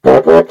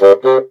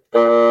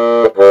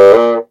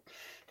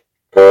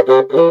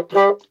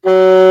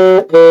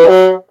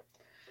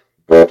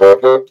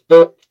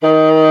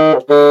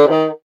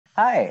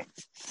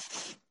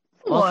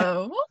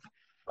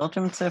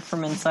to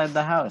From Inside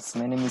the House.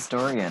 My name is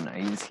Dorian. I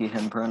use he,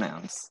 him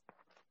pronouns.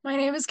 My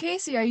name is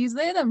Casey. I use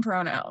they, them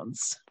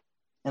pronouns.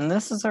 And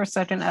this is our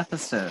second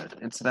episode.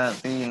 It's about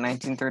the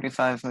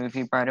 1935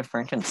 movie Bride of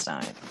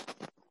Frankenstein.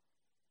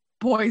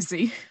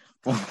 Boise.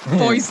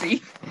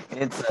 Boise.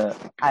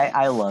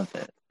 I love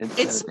it.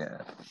 It's so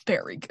good.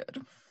 Very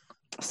good.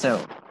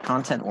 So,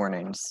 content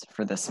warnings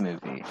for this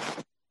movie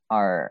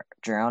are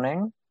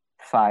drowning,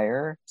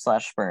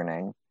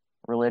 fire/burning,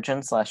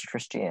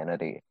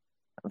 religion/Christianity,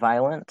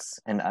 violence,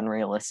 and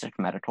unrealistic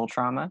medical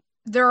trauma.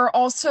 There are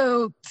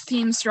also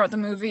themes throughout the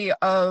movie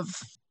of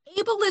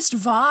ableist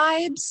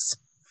vibes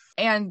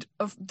and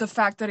of the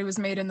fact that it was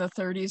made in the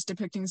 30s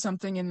depicting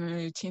something in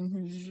the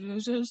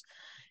 1800s.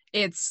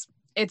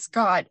 It's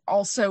got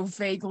also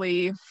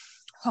vaguely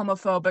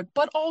homophobic,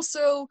 but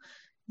also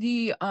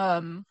the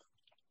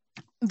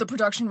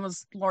production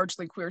was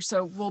largely queer,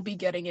 so we'll be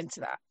getting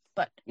into that.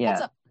 But yeah,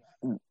 what's up?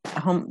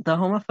 The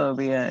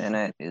homophobia in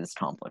it is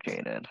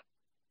complicated.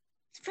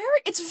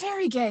 It's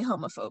very gay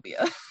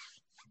homophobia.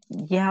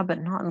 Yeah, but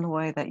not in the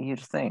way that you'd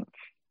think.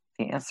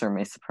 The answer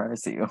may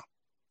surprise you.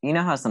 You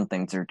know how some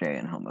things are gay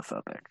and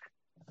homophobic.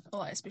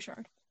 Elias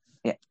Bouchard.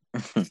 Yeah.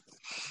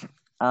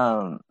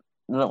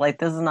 But like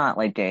this is not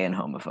like gay and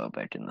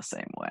homophobic in the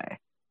same way.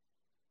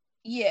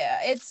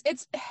 Yeah, it's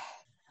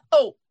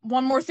Oh,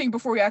 one more thing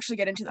before we actually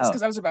get into this,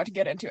 because I was about to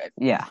get into it.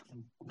 Yeah.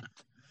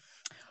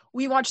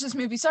 We watched this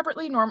movie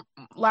separately.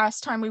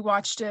 Last time we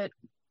watched it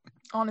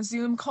on a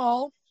Zoom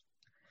call,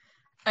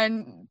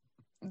 and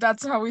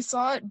that's how we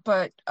saw it,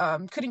 but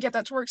couldn't get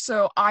that to work,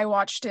 so I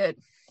watched it,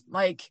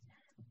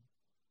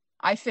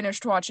 I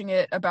finished watching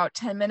it about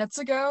 10 minutes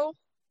ago,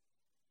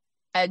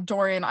 and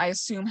Dorian, I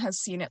assume, has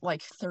seen it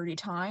 30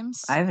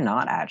 times. I have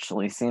not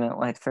actually seen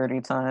it 30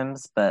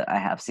 times, but I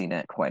have seen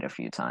it quite a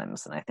few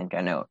times, and I think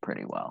I know it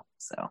pretty well,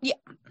 so. Yeah,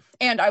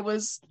 and I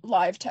was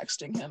live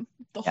texting him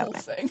the whole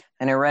thing.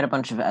 And I read a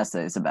bunch of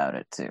essays about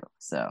it, too,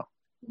 so.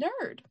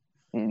 Nerd.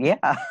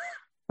 Yeah.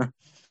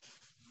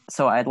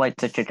 So I'd like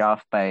to kick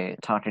off by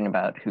talking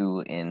about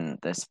who in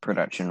this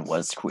production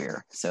was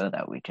queer, so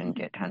that we can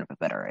get kind of a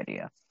better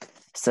idea.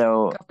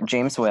 So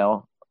James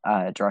Whale,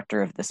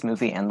 director of this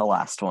movie and the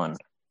last one,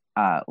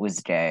 was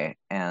gay,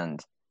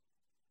 and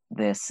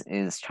this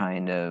is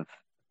kind of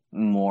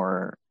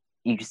more,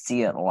 you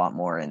see it a lot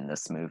more in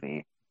this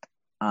movie.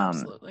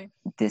 Absolutely.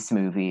 This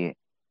movie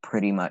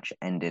pretty much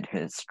ended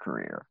his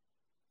career.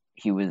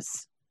 He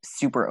was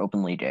super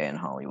openly gay in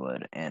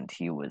Hollywood, and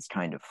he was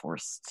kind of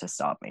forced to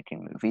stop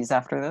making movies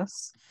after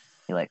this.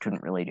 He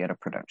couldn't really get a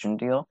production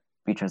deal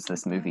because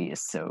this movie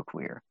is so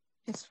queer.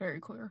 It's very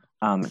queer.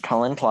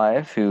 Colin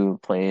Clive, who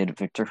played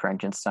Victor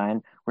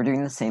Frankenstein, we're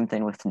doing the same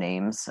thing with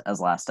names as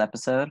last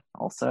episode,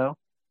 also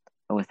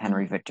with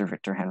Henry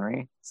Victor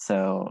Henry.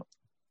 So,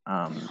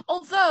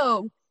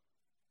 although,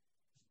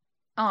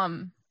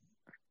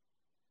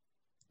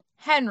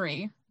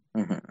 Henry.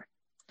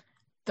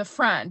 The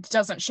friend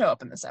doesn't show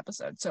up in this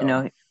episode, so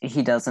no,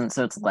 he doesn't.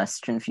 So it's less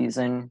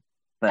confusing.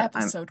 But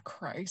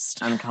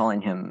Christ, I'm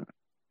calling him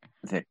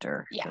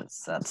Victor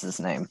because that's his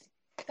name.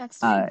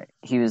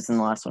 He was in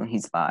the last one.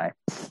 He's bi,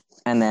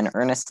 and then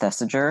Ernest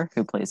Thesiger,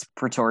 who plays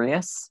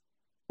Pretorius,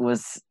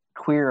 was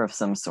queer of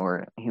some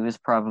sort. He was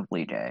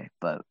probably gay,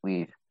 but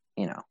we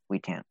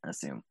can't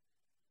assume.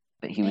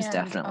 But he was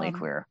definitely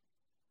queer.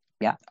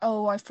 Yeah.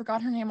 Oh, I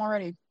forgot her name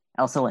already.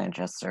 Elsa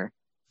Lanchester.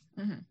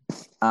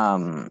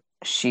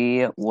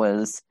 She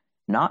was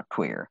not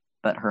queer,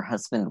 but her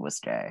husband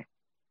was gay.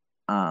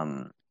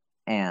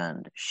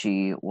 And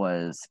she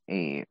was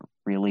a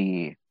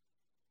really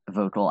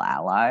vocal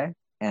ally.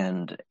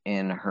 And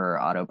in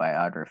her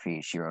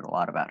autobiography, she wrote a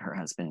lot about her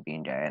husband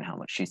being gay and how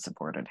much she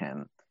supported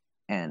him.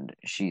 And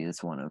she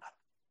is one of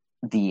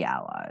the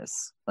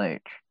allies.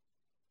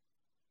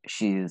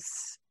 She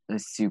was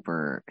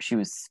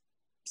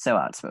so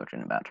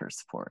outspoken about her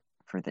support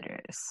for the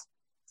gays.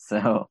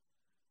 So,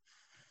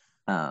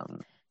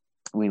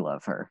 we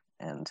love her,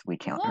 and we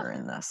count her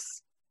in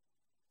this.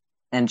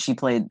 And she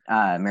played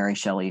Mary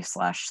Shelley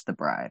 / the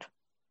bride.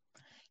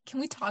 Can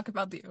we talk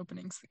about the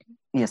opening scene?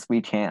 Yes,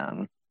 we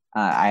can.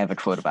 I have a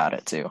quote about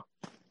it, too.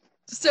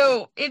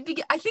 So, I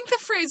think the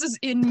phrase is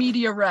in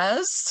media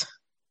res.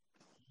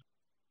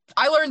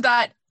 I learned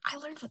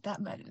what that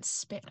meant in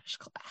Spanish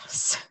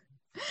class.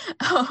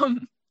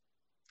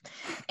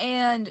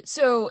 And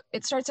so,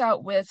 it starts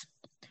out with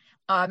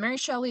Mary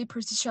Shelley,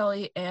 Percy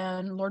Shelley,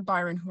 and Lord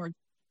Byron, who are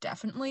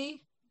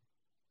definitely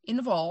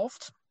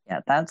involved.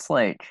 Yeah, that's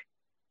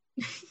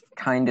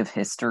kind of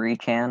history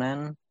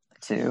canon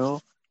too.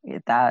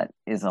 That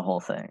is a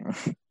whole thing.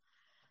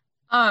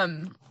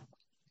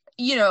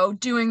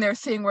 Doing their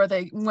thing where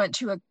they went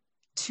to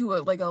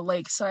a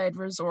lakeside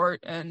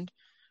resort and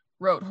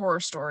wrote horror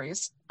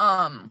stories.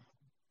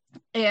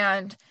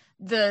 And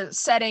the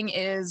setting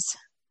is,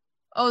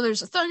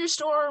 there's a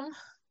thunderstorm.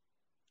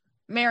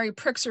 Mary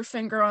pricks her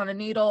finger on a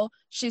needle.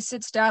 She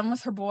sits down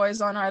with her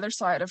boys on either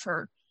side of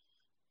her.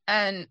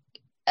 And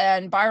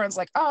Byron's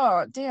like,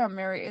 oh, damn,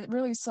 Mary, it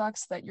really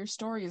sucks that your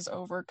story is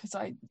over because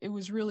it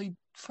was really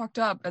fucked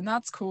up, and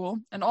that's cool.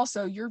 And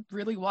also, you're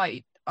really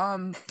white.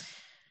 And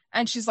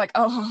she's like,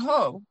 oh ho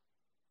ho,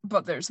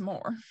 but there's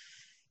more.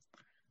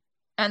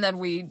 And then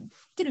we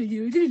fade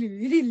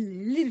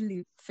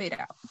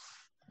out.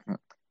 And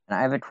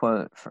I have a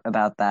quote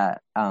about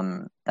that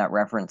that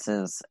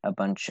references a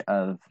bunch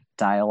of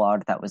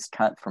dialogue that was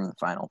cut from the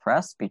final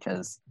press,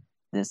 because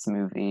this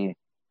movie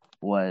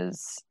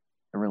was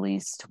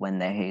released when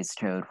the Hays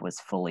Code was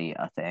fully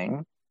a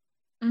thing.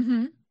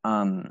 Mm-hmm.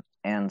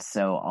 And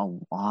so a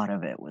lot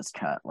of it was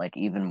cut, like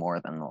even more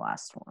than the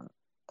last one.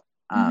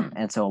 Mm-hmm.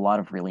 And so a lot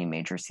of really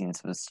major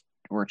scenes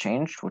were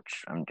changed,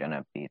 which I'm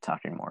gonna be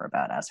talking more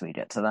about as we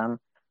get to them.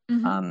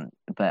 Mm-hmm.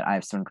 But I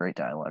have some great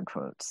dialogue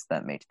quotes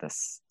that make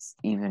this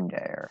even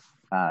gayer.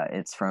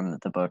 It's from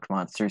the book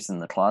Monsters in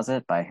the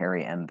Closet by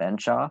Harry M.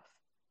 Benshoff.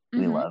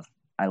 Mm-hmm.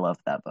 I love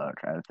that book.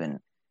 I've been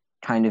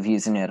kind of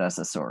using it as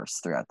a source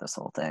throughout this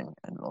whole thing,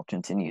 and will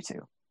continue to.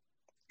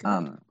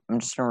 I'm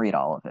just gonna read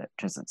all of it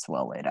because it's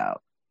well laid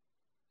out.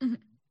 Mm-hmm.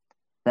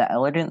 The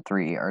Elegant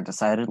Three are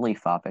decidedly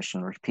foppish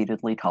and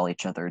repeatedly call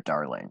each other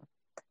darling.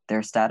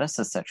 Their status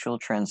as sexual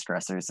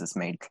transgressors is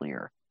made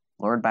clear.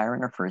 Lord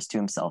Byron refers to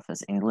himself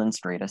as England's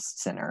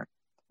greatest sinner,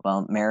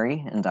 while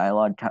Mary, in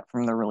dialogue cut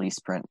from the release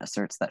print,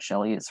 asserts that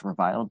Shelley is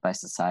reviled by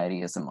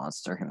society as a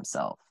monster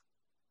himself.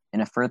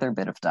 In a further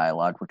bit of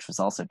dialogue, which was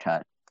also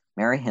cut,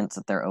 Mary hints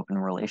at their open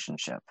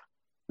relationship.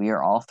 We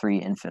are all three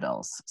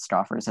infidels,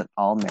 scoffers at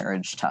all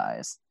marriage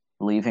ties,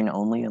 believing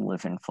only in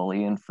living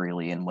fully and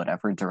freely in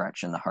whatever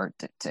direction the heart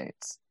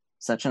dictates.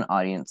 Such an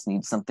audience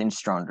needs something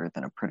stronger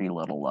than a pretty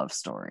little love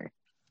story.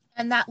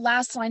 And that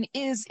last line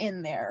is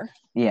in there.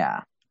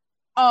 Yeah.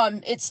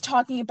 It's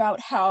talking about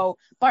how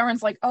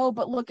Byron's like, oh,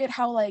 but look at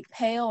how like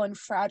pale and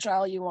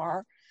fragile you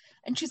are.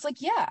 And she's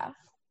like, yeah.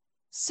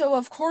 So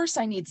of course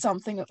I need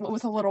something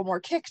with a little more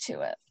kick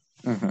to it.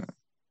 Mm-hmm.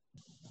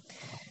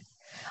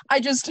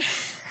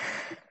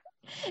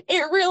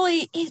 It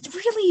really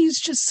is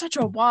just such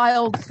a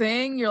wild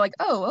thing. You're like,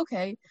 oh,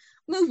 okay,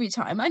 movie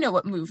time. I know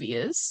what movie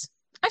is.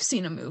 I've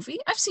seen a movie.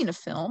 I've seen a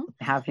film.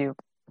 Have you?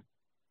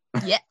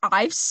 Yeah,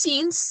 I've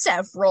seen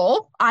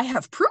several. I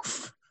have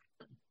proof.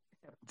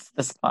 It's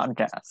this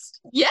podcast.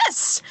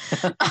 Yes.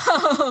 Yeah,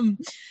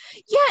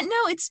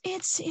 no, it's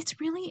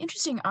really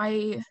interesting.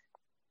 Well,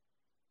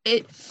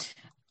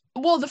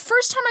 the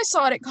first time I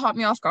saw it caught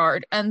me off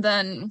guard, and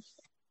then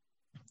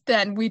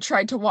we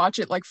tried to watch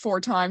it like 4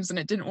 times and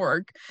it didn't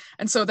work.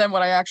 And so then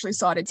when I actually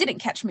saw it didn't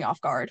catch me off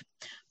guard.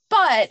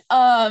 But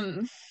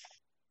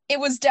it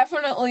was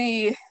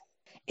definitely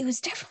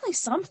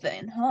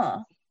something, huh?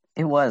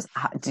 It was.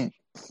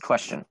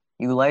 Question.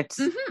 You liked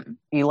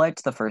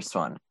the first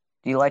one.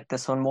 Do you like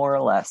this one more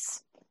or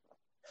less?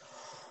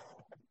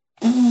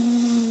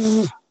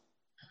 I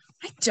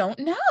don't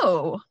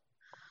know.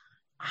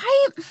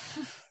 I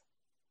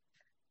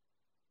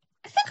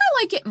think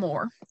I like it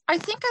more. I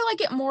think I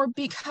like it more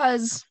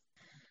because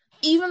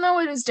even though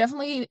it is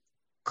definitely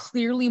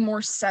clearly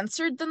more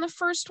censored than the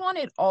first one,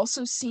 it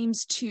also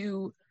seems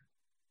to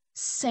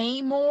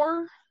say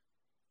more.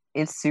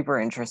 It's super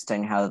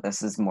interesting how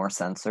this is more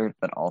censored,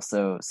 but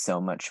also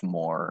so much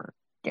more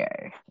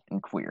gay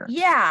and queer.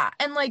 Yeah,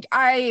 and like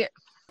and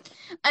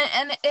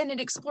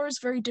it explores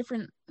very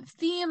different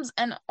themes,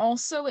 and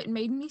also it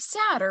made me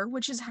sadder,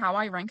 which is how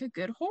I rank a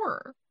good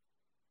horror.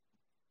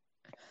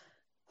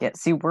 Yeah,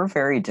 see, we're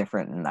very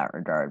different in that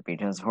regard,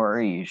 because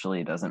horror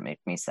usually doesn't make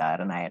me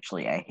sad, and I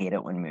hate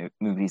it when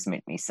movies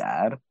make me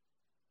sad.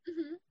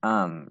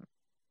 Mm-hmm.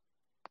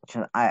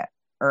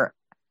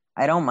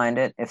 I don't mind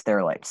it if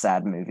they're like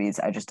sad movies.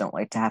 I just don't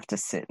like to have to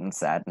sit in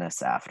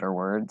sadness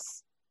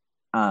afterwards.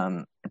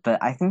 But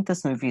I think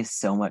this movie is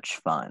so much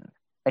fun.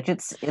 Like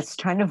it's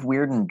kind of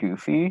weird and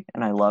goofy,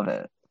 and I love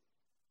it.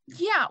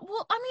 Yeah,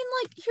 well, I mean,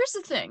 like, here's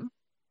the thing.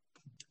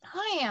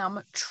 I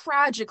am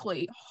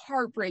tragically,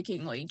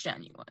 heartbreakingly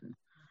genuine.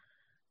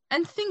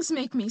 And things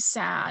make me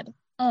sad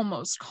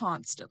almost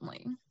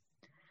constantly.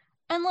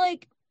 And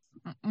like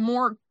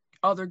more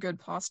other good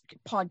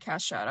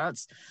podcast shout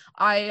outs.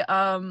 I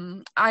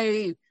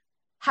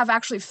have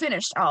actually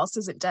finished Alice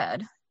Isn't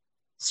Dead.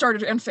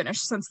 Started and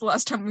finished since the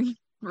last time we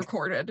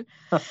recorded.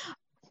 It's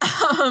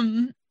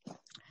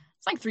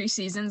like 3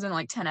 seasons and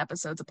like 10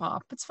 episodes a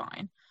pop. It's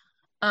fine.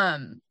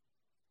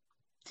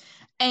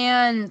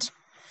 And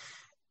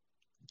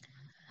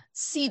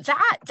see,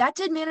 that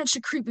did manage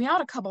to creep me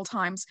out a couple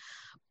times,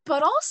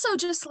 but also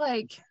just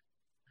like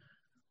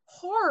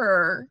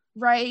horror,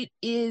 right,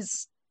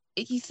 is,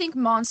 if you think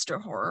monster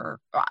horror,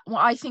 well,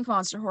 I think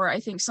monster horror,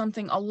 I think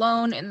something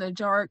alone in the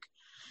dark,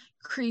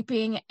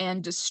 creeping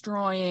and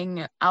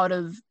destroying out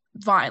of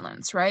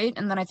violence, right?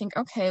 And then I think,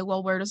 okay,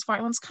 well, where does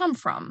violence come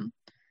from?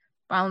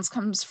 Violence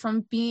comes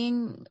from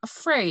being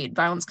afraid.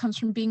 Violence comes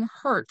from being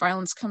hurt.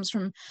 Violence comes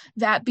from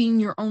that being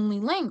your only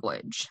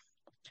language.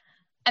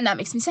 And that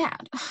makes me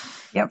sad.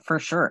 Yeah, for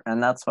sure.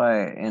 And that's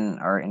why in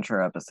our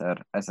intro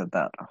episode, I said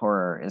that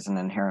horror is an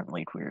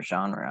inherently queer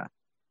genre,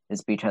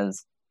 is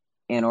because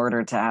in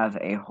order to have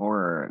a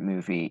horror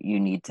movie, you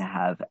need to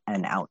have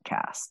an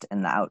outcast.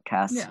 And the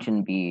outcast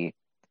can be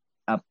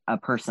a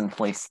person,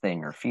 place,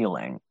 thing, or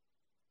feeling.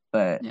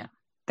 But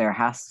there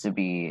has to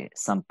be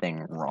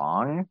something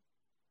wrong.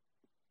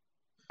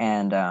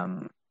 And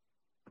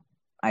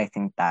I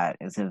think that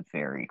is a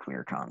very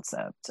queer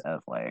concept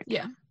of like,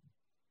 Yeah.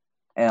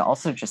 and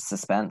also just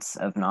suspense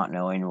of not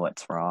knowing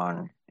what's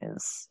wrong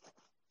is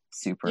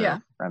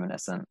super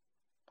reminiscent.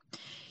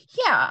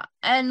 Yeah,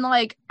 and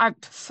like I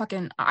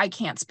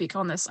can't speak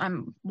on this.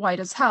 I'm white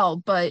as hell,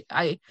 but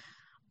I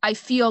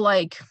feel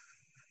like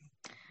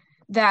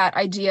that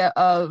idea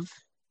of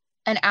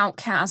an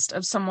outcast,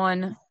 of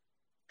someone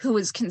who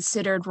is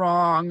considered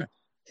wrong,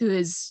 who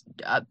is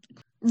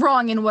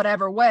wrong in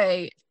whatever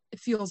way, it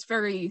feels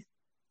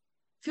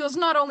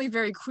not only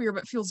very queer,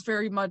 but feels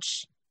very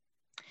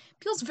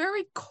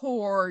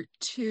core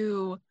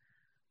to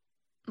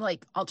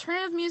like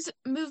alternative music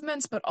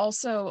movements, but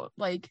also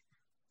like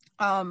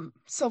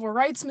civil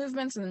rights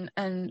movements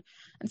and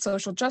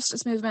social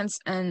justice movements,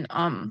 and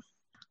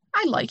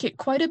I like it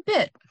quite a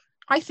bit.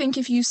 I think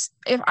if you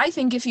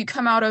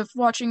come out of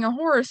watching a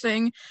horror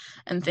thing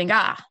and think,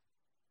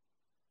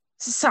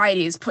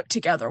 society is put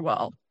together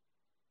well,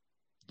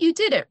 you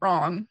did it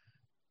wrong.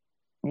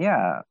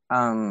 Yeah.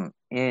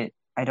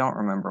 I don't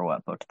remember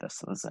what book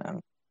this was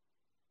in.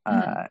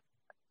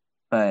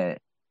 But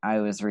I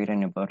was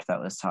reading a book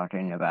that was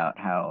talking about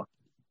how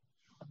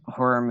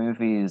horror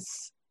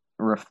movies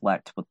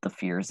reflect what the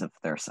fears of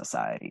their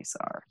societies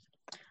are.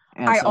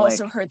 And I so,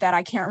 also heard that.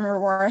 I can't remember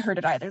where I heard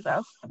it either,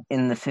 though.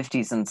 In the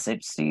 50s and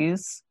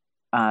 60s,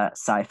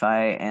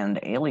 sci-fi and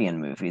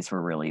alien movies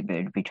were really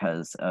big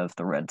because of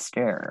the Red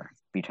Scare,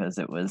 because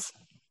it was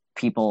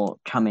people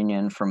coming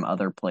in from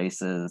other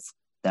places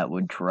that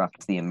would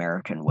corrupt the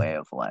American way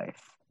of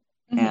life.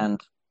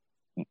 And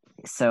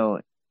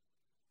so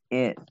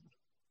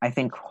I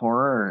think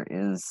horror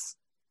is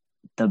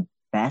the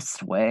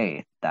best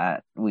way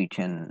that we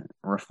can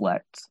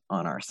reflect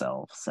on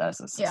ourselves as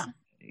a society.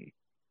 Yeah.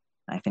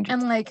 I think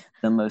it's like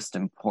the most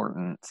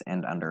important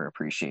and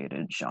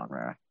underappreciated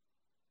genre.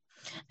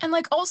 And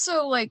like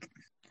also like,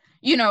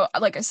 you know,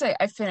 like I say,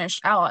 I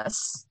finished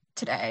Alice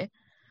today,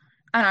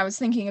 and I was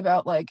thinking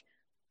about like,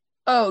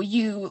 oh,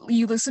 you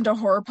listen to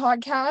horror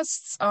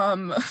podcasts?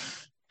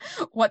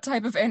 What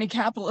type of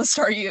anti-capitalist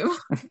are you?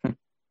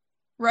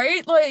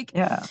 Right? Like,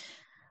 yeah.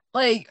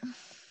 Like,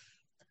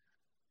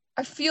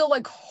 I feel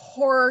like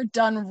horror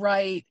done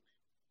right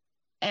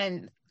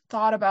and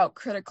thought about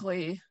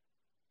critically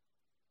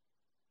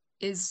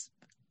is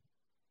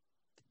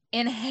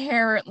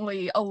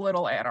inherently a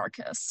little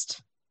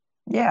anarchist.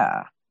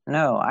 Yeah,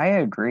 no, I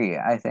agree.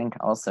 I think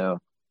also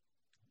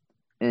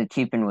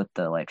keeping with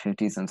the like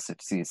 50s and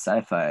 60s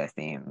sci-fi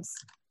themes,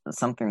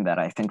 something that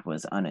I think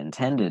was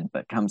unintended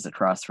but comes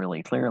across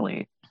really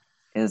clearly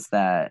is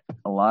that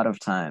a lot of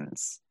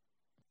times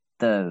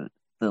the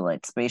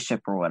like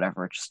spaceship or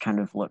whatever just kind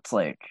of looks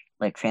like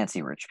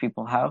fancy rich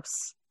people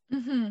house.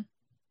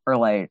 Or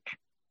like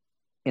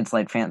it's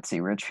like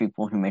fancy rich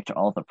people who make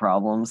all the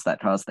problems that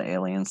cause the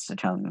aliens to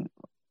come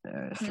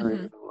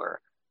through.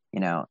 Or you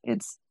know,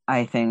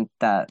 I think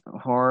that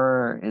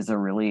horror is a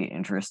really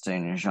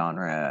interesting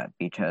genre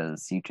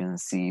because you can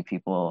see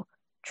people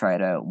try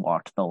to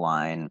walk the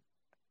line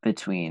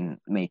between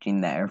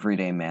making the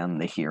everyday man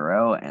the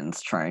hero and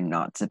trying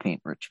not to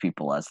paint rich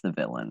people as the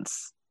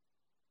villains.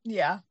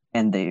 Yeah.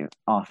 And they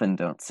often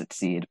don't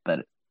succeed,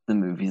 but the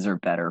movies are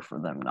better for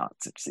them not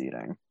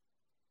succeeding.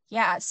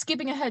 Yeah,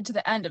 skipping ahead to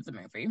the end of the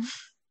movie.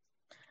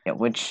 Yeah,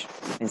 which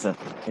is a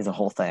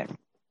whole thing.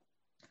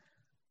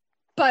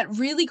 But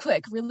really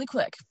quick,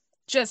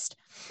 just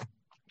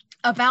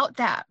about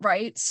that,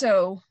 right?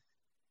 So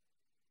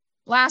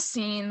last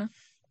scene,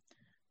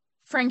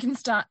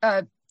 Frankenstein,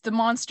 the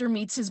monster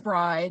meets his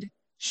bride.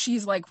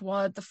 She's like,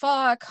 what the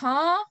fuck,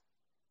 huh?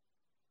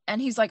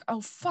 And he's like, oh,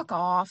 fuck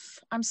off.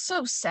 I'm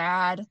so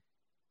sad.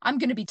 I'm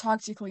going to be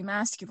toxically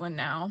masculine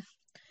now.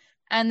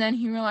 And then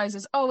he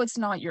realizes, oh, it's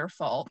not your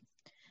fault.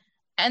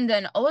 And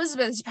then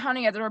Elizabeth's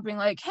pounding at the door being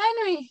like,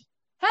 Henry,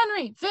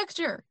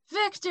 Victor.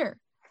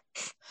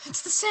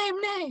 It's the same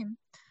name.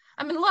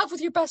 I'm in love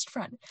with your best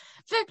friend.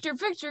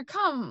 Victor,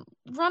 come,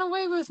 run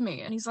away with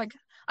me. And he's like,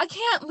 I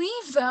can't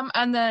leave them.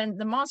 And then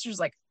the monster's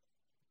like,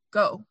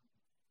 go.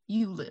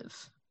 You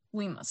live.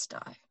 We must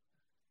die.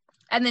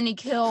 And then he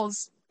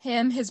kills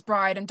him, his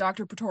bride, and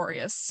Dr.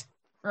 Pretorius,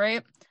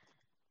 right?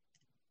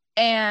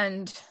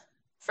 And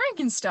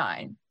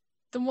Frankenstein,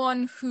 the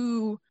one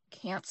who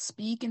can't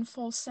speak in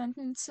full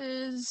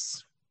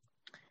sentences,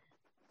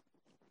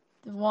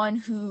 the one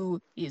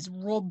who is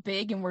real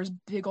big and wears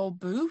big old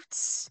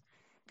boots,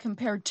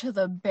 compared to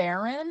the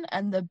Baron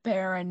and the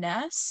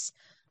Baroness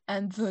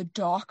and the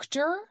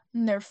doctor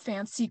in their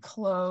fancy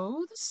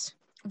clothes,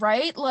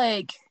 right?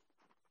 Like,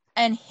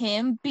 and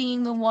him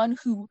being the one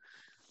who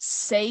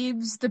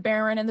saves the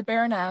Baron and the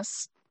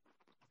Baroness.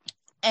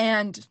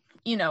 And,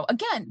 you know,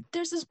 again,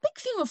 there's this big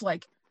theme of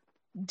like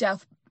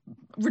death,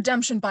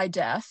 redemption by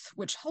death,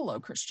 which, hello,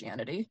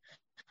 Christianity.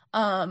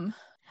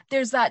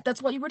 There's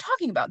that's what you were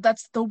talking about.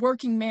 That's the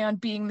working man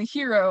being the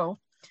hero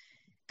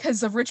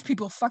because the rich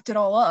people fucked it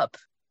all up,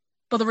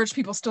 but the rich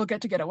people still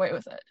get away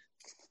with it.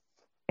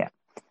 Yeah,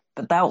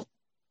 but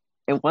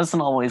it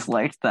wasn't always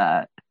like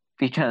that.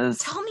 because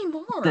Tell me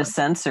more. the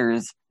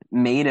censors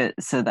made it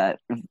so that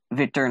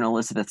Victor and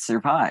Elizabeth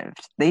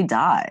survived. They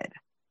died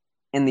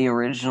in the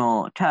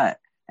original cut,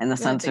 and the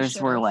censors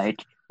were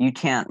like, you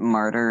can't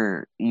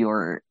martyr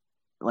your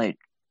like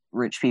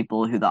rich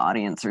people who the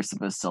audience are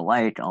supposed to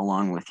like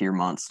along with your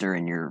monster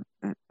and your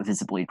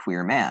visibly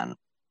queer man.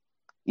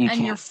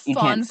 Your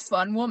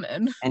fun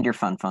woman. And your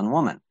fun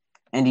woman.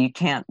 And you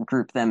can't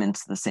group them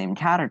into the same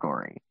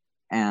category.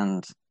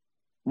 And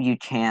you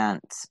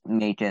can't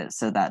make it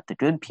so that the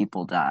good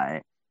people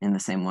die in the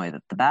same way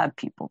that the bad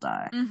people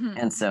die. Mm-hmm.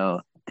 And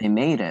so they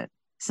made it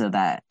so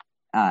that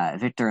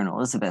Victor and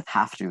Elizabeth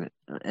have to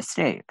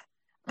escape.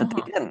 But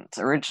they didn't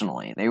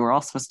originally. They were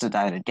all supposed to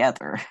die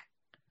together.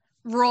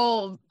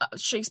 Roll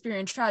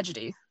Shakespearean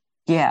tragedy.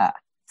 Yeah.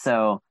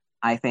 So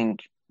I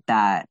think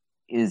that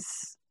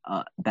is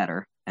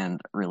better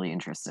and really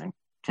interesting.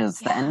 Because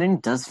the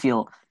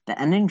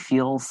ending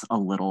feels a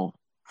little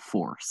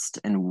forced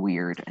and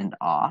weird and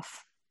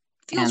off.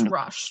 Feels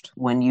rushed.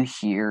 When you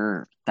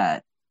hear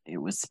that it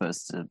was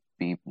supposed to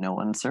be no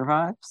one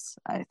survives,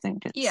 I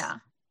think it's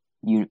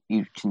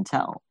you can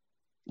tell.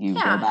 You go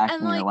back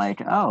and you're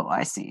like, oh,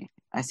 I see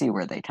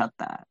where they cut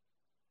that.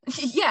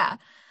 Yeah.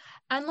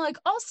 And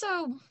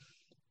also,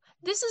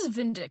 this is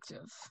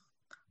vindictive.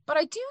 But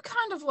I do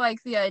kind of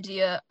like the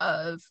idea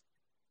of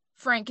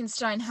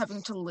Frankenstein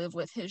having to live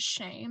with his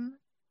shame.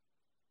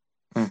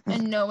 Mm-hmm.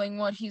 And knowing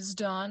what he's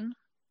done.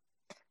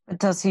 But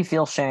does he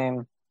feel shame?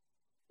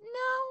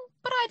 No,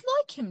 but I'd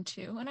like him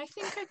to, and I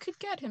think I could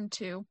get him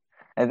to.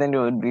 I think it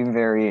would be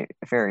very,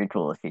 very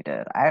cool if he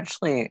did.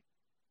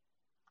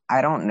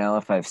 I don't know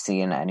if I've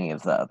seen any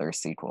of the other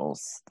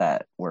sequels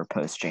that were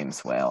post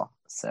James Whale,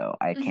 so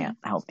I can't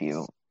help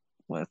you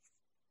with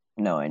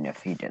knowing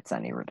if he gets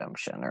any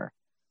redemption or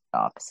the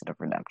opposite of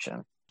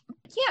redemption.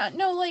 Yeah,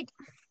 no,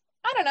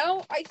 I don't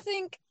know. I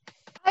think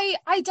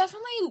I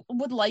definitely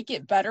would like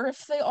it better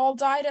if they all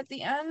died at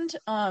the end.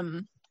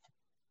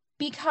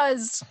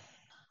 Because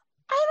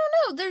I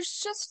don't know,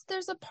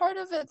 there's a part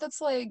of it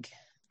that's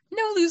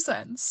no loose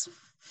ends.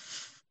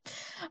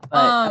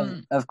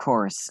 But of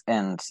course,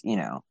 and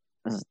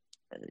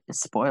a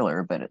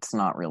spoiler, but it's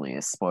not really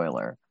a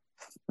spoiler.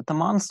 But the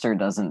monster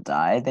doesn't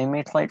die. They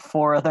make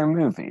 4 other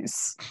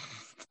movies.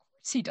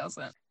 He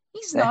doesn't.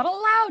 He's not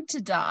allowed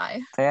to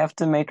die. They have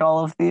to make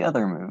all of the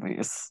other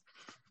movies.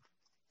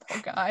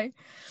 Poor guy.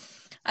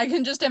 I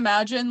can just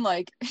imagine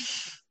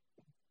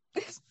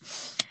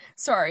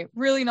sorry,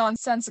 really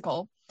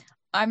nonsensical.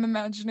 I'm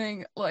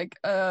imagining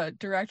a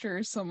director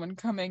or someone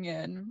coming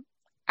in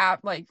at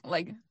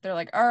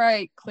they're all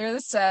right, clear the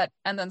set,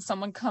 and then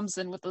someone comes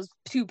in with those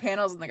 2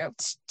 panels and they go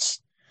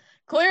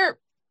clear,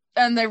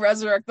 and they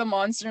resurrect the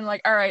monster and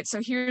all right,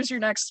 so here's your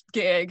next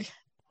gig.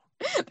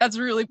 That's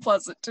really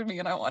pleasant to me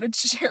and I wanted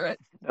to share it.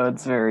 No,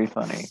 it's very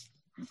funny.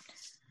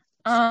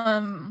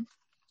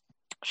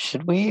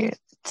 Should we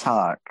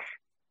talk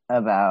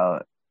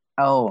about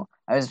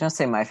I was gonna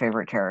say my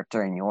favorite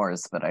character and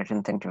yours, but I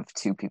can think of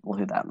 2 people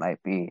who that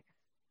might be.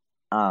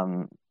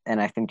 And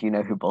I think you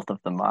know who both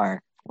of them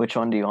are. Which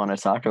one do you want to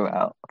talk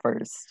about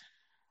first?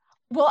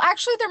 Well,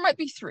 actually, there might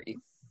be 3.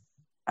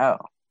 Oh.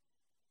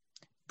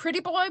 Pretty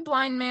Boy,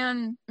 Blind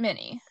Man,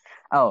 Minnie.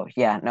 Oh,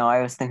 yeah. No,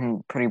 I was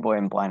thinking Pretty Boy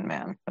and Blind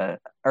Man,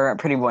 or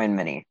Pretty Boy and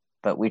Minnie,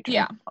 but we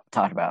can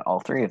talk about all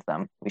 3 of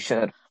them. We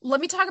should.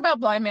 Let me talk about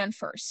Blind Man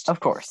first. Of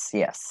course,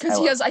 yes. Because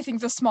he has, I think,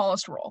 the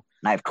smallest role.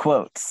 I have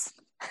quotes.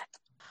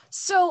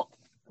 So,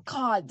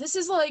 God, this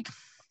is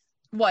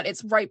what?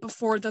 It's right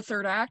before the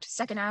 3rd act,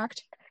 2nd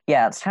act?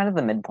 Yeah, it's kind of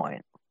the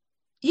midpoint.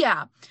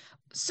 Yeah.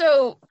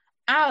 So,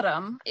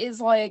 Adam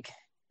is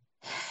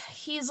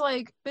he's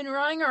been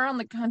running around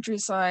the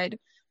countryside,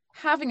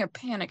 having a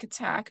panic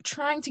attack,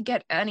 trying to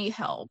get any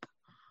help.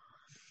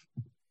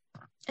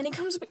 And he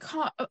comes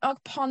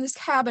upon this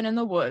cabin in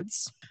the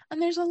woods, and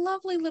there's a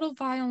lovely little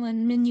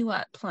violin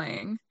minuet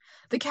playing.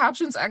 The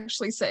captions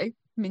actually say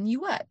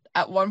minuet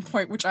at one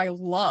point, which I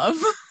love.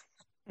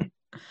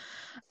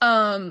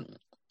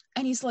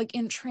 And he's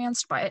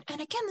entranced by it.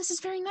 And again, this is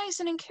very nice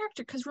and in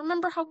character, because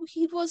remember how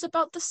he was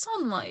about the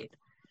sunlight,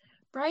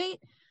 right?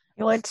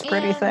 He likes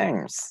pretty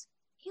things.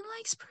 He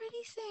likes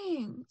pretty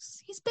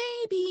things. He's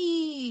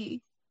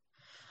baby.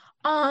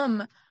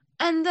 And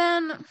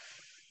then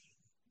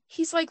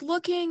he's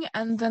looking,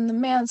 and then the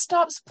man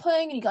stops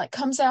playing, and he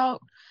comes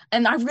out.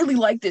 And I really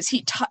like this.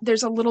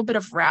 There's a little bit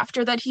of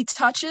rafter that he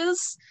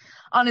touches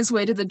on his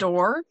way to the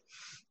door.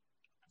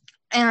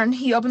 And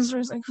he opens the door,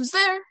 he's who's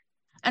there?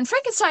 And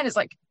Frankenstein is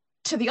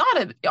to the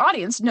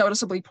audience,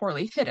 noticeably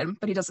poorly hidden,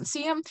 but he doesn't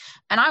see him.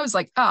 And I was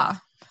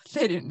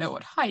they didn't know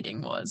what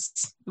hiding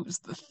was. It was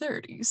the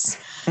 30s.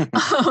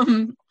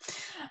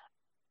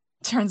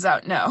 Turns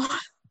out, no.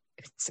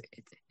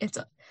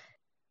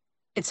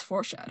 It's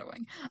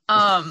foreshadowing.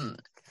 And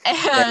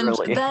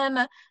barely.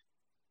 Then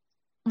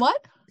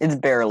what? It's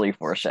barely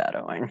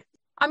foreshadowing.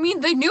 I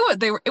mean, they knew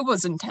it. It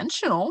was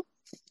intentional.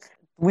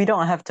 We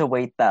don't have to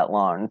wait that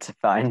long to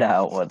find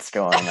out what's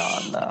going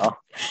on, though.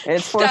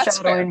 It's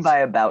foreshadowing by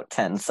about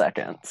 10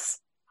 seconds.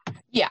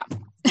 Yeah.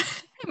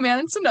 Hey man,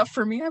 it's enough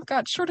for me. I've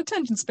got short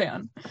attention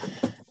span.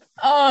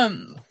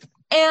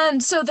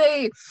 And so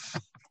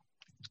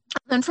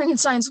then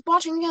Frankenstein's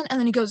watching again, and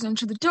then he goes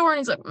into the door and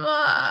he's like,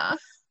 ah.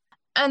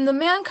 And the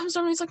man comes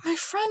over and he's like, my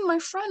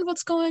friend,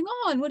 what's going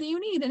on? What do you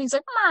need? And he's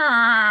like,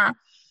 ah.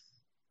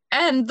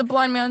 And the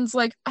blind man's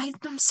like,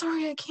 I'm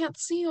sorry, I can't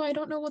see you. I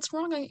don't know what's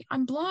wrong.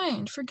 I'm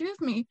blind. Forgive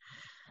me.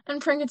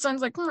 And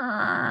Frankenstein's like,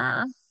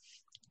 ah.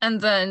 And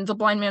then the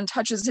blind man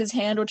touches his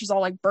hand, which is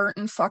all like burnt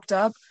and fucked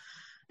up.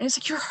 And he's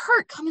like, you're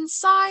hurt, come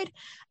inside.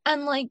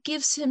 And like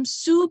gives him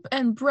soup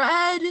and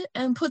bread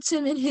and puts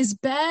him in his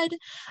bed.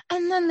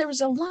 And then there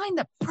was a line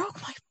that broke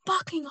my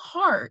fucking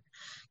heart.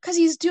 Because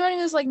he's doing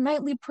his like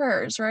nightly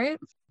prayers, right?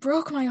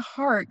 Broke my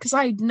heart. Because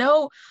I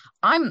know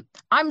I'm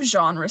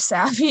genre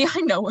savvy.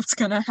 I know what's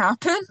gonna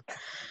happen.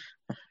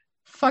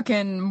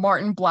 Fucking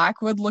Martin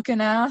Blackwood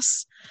looking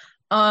ass.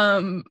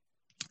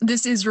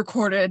 This is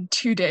recorded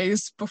 2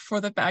 days before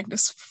the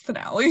Magnus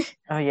finale.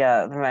 Oh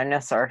yeah, the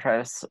Magnus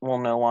Archives will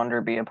no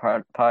longer be a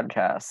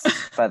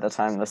podcast by the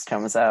time this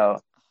comes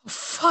out.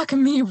 Fuck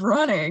me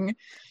running.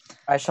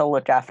 I shall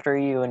look after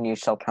you and you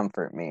shall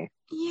comfort me.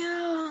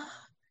 Yeah,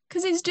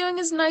 because he's doing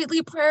his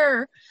nightly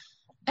prayer.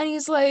 And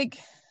he's like,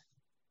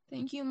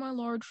 thank you, my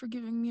lord, for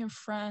giving me a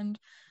friend.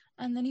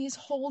 And then he's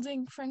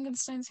holding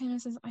Frankenstein's hand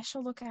and says, I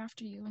shall look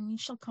after you and you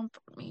shall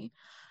comfort me.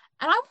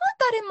 And I want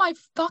that in my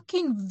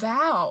fucking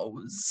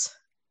vows.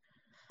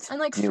 And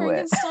like Do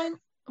Frankenstein,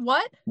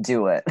 What?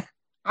 Do it.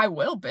 I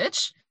will,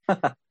 bitch.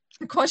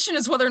 The question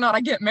is whether or not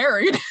I get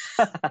married.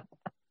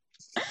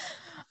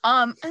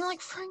 And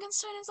like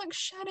Frankenstein is like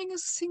shedding a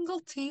single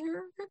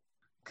tear.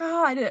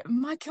 God,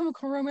 My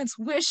Chemical Romance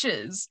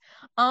wishes.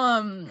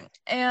 And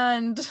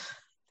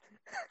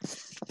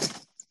it's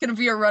gonna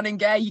be a running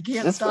gag. You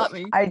can't stop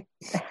me. I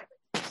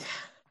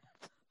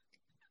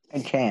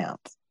can't.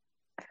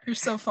 You're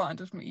so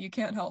fond of me. You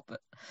can't help it.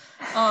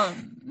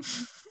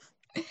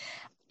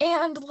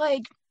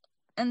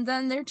 And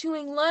then they're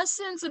doing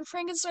lessons and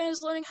Frankenstein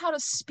is learning how to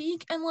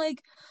speak and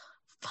like,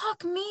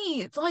 fuck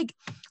me. Like,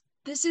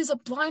 this is a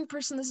blind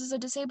person. This is a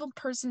disabled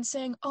person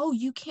saying, oh,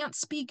 you can't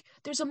speak.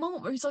 There's a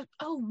moment where he's like,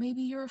 oh,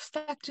 maybe you're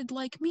affected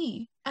like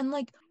me. And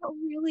like, that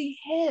really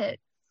hit.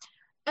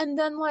 And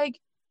then like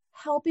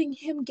helping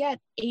him get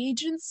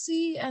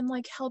agency and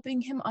like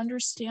helping him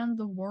understand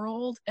the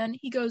world. And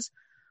he goes,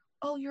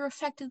 oh, you're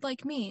affected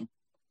like me.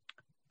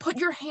 Put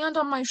your hand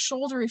on my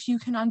shoulder if you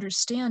can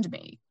understand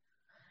me.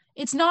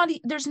 It's not,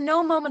 there's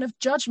no moment of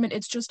judgment.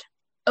 It's just,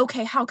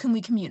 okay, how can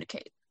we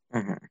communicate?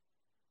 Mm-hmm.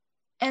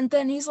 And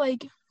then he's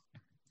like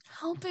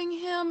helping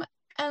him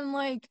and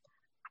like,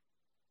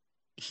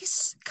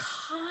 he's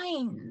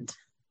kind.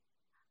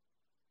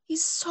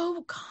 He's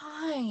so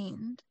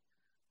kind.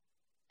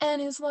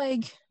 And is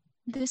like,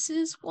 this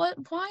is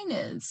what wine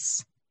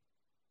is.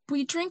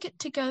 We drink it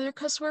together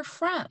because we're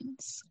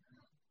friends.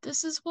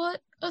 This is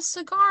what a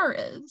cigar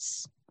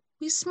is.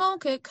 We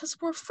smoke it because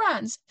we're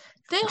friends.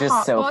 They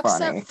hotbox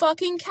that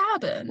fucking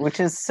cabin. Which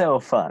is so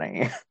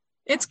funny.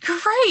 It's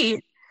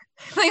great.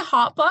 They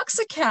hotbox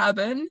a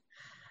cabin,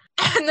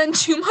 and then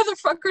two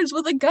motherfuckers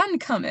with a gun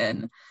come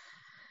in.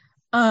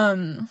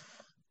 And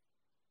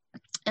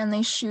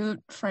they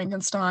shoot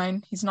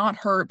Frankenstein. He's not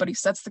hurt, but he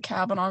sets the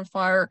cabin on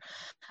fire.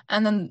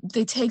 And then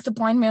they take the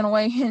blind man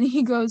away, and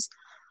he goes,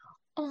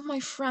 oh, my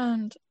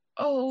friend.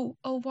 Oh,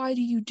 why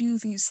do you do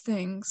these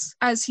things?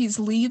 As he's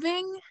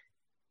leaving,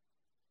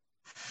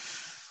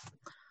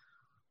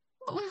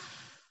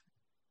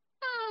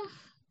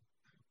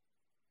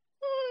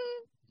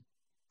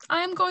 I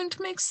am going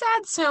to make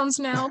sad sounds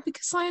now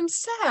because I am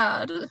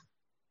sad.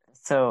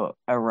 So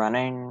a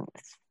running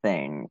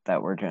thing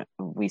that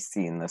we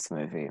see in this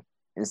movie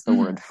is the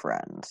word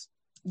friend.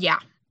 Yeah.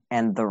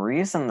 And the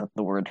reason that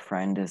the word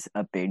friend is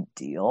a big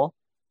deal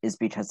is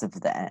because of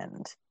the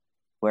end,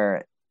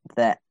 where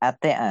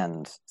at the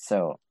end,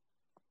 so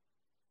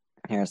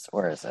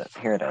where is it?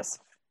 Here it is.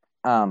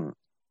 I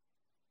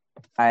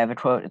have a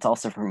quote. It's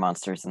also from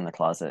Monsters in the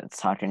Closet.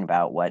 It's talking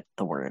about what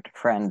the word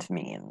friend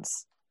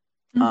means.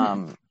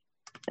 Mm-hmm.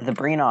 The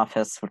Breen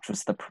office, which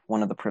was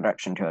one of the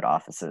production code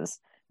offices,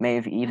 may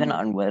have even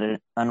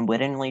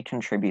unwittingly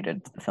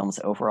contributed to the film's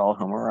overall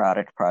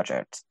homoerotic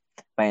project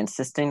by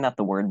insisting that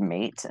the word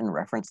mate in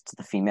reference to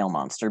the female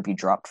monster be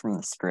dropped from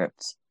the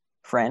script.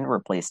 Friend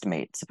replaced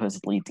mate,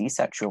 supposedly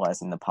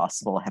desexualizing the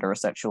possible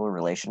heterosexual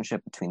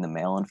relationship between the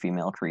male and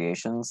female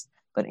creations,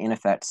 but in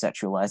effect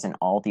sexualizing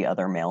all the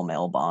other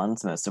male-male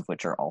bonds, most of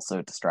which are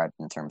also described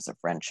in terms of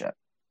friendship.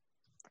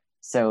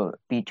 So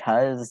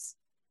because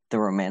the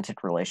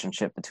romantic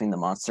relationship between the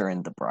monster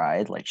and the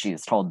bride, like she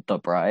is called the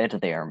bride,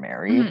 they are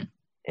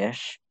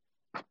married-ish.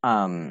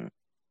 Kinda.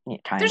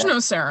 There's no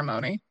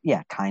ceremony.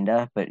 Yeah,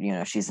 kinda, but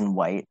she's in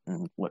white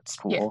and looks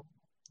cool. Yeah.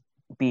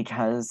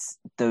 Because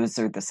those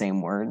are the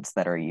same words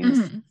that are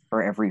used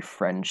for every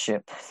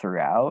friendship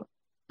throughout,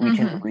 we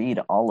can read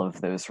all of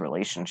those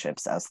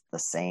relationships as the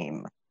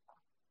same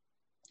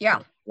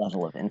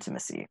level of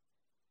intimacy.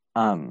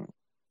 And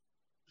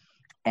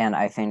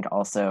I think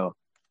also,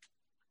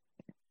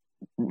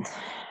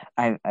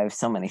 I have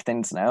so many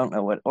things and I don't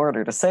know what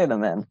order to say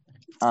them in.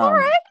 It's all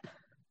right.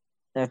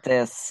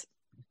 There's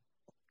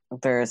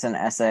an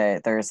essay.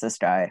 There's this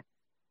guy.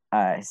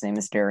 His name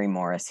is Gary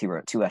Morris. He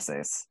wrote 2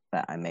 essays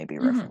that I may be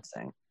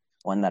referencing.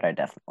 One that I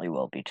definitely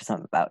will be, because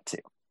I'm about to.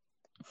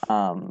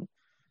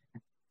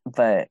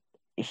 But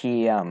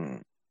he,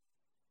 in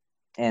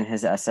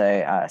his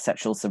essay,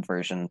 Sexual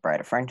Subversion, Bride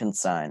of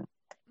Frankenstein,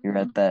 he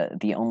wrote that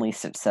the only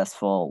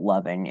successful,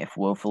 loving, if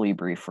woefully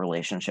brief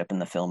relationship in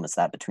the film is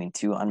that between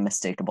 2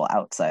 unmistakable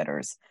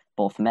outsiders,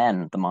 both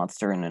men, the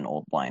monster and an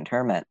old blind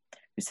hermit,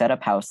 who set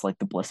up house like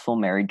the blissful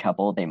married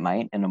couple they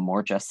might, in a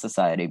more just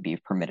society, be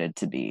permitted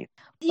to be.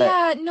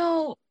 Yeah,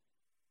 no,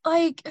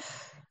 like,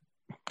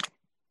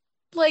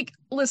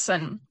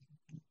 listen,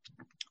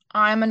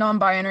 I'm a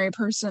non-binary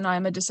person,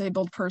 I'm a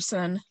disabled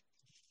person,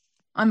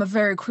 I'm a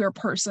very queer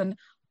person.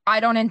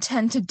 I don't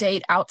intend to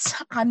date I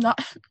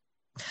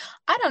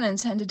don't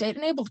intend to date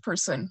an abled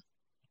person.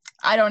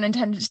 I don't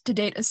intend to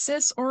date a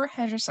cis or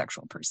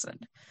heterosexual person.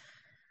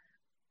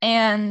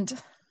 And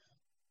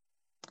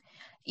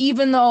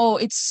even though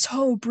it's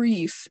so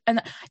brief, and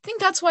I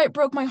think that's why it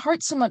broke my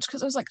heart so much,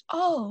 because I was like,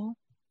 oh,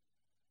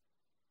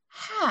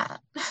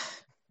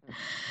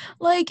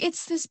 like,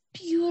 it's this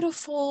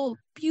beautiful,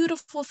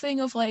 beautiful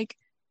thing of, like,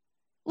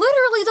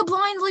 literally the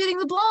blind leading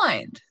the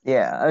blind.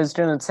 Yeah, I was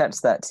going to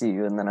text that to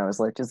you, and then I was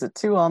like, is it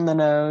too on the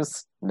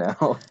nose?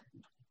 No.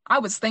 I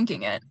was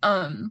thinking it.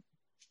 But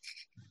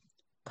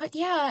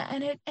yeah,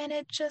 and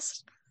it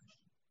just,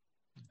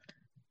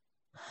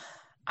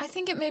 I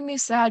think it made me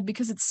sad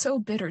because it's so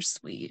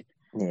bittersweet.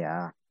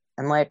 Yeah.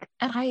 And like,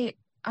 and I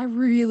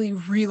really,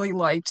 really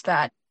liked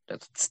that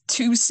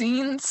 2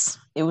 scenes.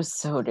 It was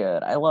so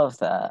good. I love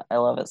that. I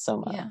love it so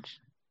much. Yeah.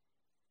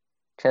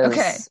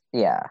 Okay.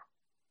 Yeah.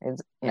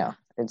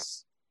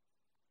 It's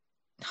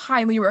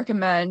highly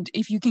recommend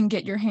if you can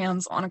get your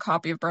hands on a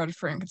copy of Bride of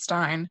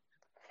Frankenstein.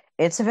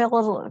 It's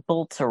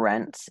available to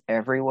rent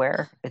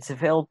everywhere. It's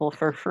available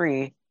for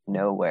free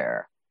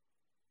nowhere.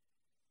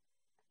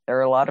 There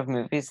are a lot of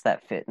movies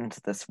that fit into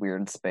this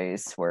weird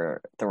space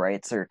where the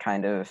rights are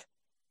kind of,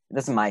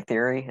 this is my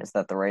theory, is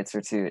that the rights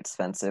are too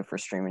expensive for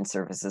streaming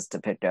services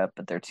to pick up,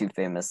 but they're too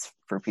famous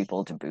for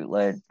people to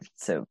bootleg,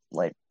 so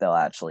like they'll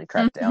actually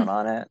crack down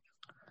on it.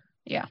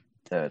 Yeah.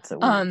 So it's a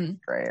weird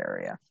gray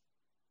area.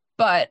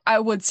 But I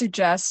would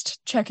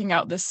suggest checking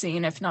out this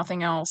scene. If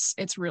nothing else,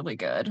 it's really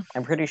good.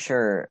 I'm pretty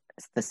sure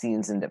the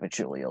scenes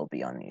individually will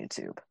be on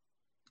YouTube.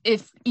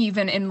 If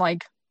even in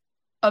like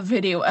a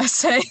video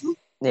essay.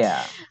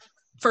 Yeah.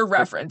 For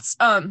reference.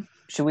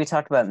 Should we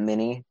talk about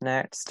Minnie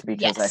next?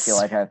 Because yes. I feel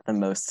like I have the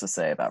most to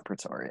say about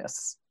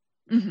Pretorius.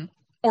 Mm-hmm.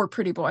 Or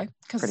Pretty Boy.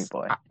 Pretty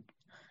Boy.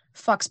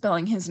 Fuck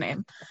spelling his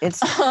name.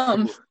 It's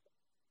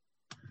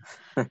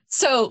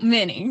So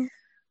Minnie.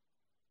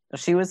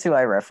 She was who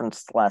I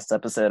referenced last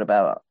episode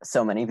about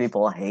so many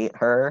people hate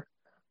her,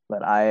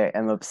 but I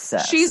am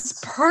obsessed. She's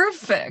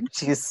perfect.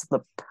 She's the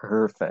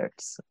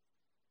perfect.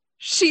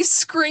 She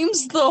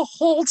screams the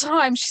whole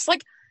time. She's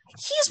like,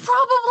 he's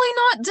probably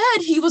not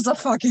dead. He was a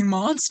fucking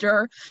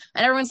monster.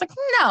 And everyone's like,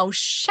 no,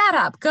 shut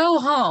up. Go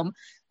home.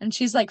 And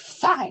she's like,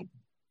 fine.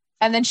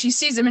 And then she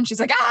sees him and she's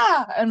like,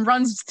 ah, and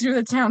runs through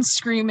the town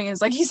screaming. And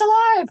is like, he's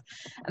alive.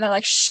 And they're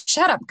like,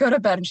 shut up. Go to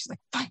bed. And she's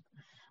like, fine.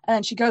 And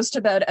then she goes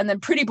to bed, and then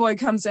Pretty Boy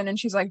comes in, and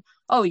she's like,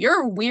 oh,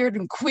 you're weird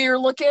and queer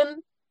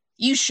looking.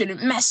 You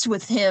shouldn't mess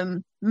with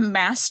him,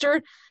 master.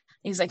 And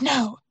he's like,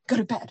 no, go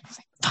to bed. He's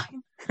like,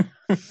 fine.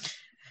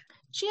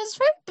 She has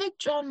very big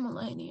John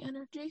Mulaney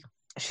energy.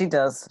 She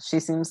does. She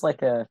seems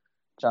like a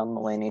John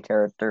Mulaney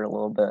character a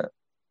little bit.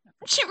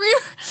 She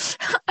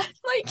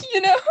like,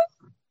 you know?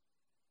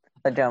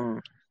 Like,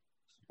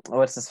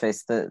 what's his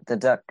face? The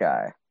duck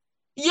guy.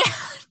 Yeah.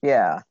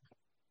 Yeah.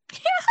 Yeah.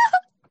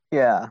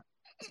 Yeah.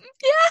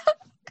 Yeah.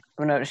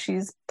 Oh, no,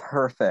 she's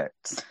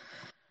perfect.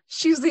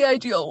 She's the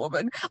ideal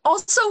woman.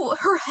 Also,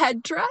 her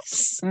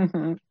headdress.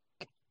 Mm-hmm.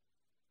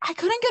 I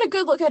couldn't get a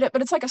good look at it,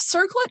 but it's like a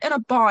circlet and a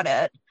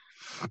bonnet.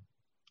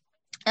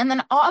 And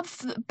then off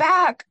the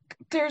back,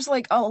 there's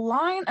like a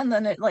line, and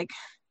then it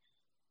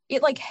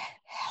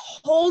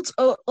holds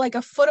like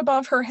a foot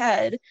above her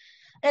head.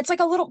 And it's like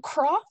a little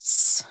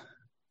cross.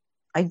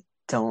 I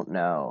don't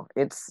know.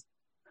 It's,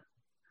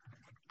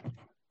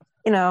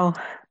 you know,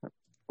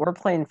 we're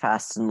playing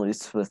fast and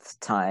loose with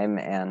time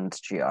and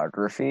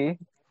geography.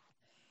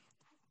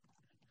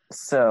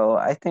 So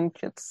I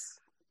think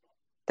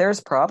there's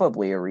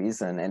probably a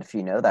reason, and if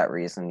you know that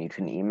reason, you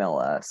can email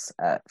us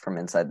at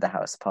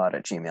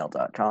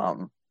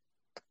FromInsideTheHousePod@gmail.com.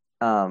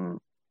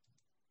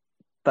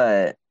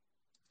 But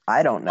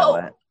I don't know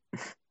it.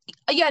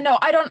 Yeah, no,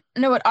 I don't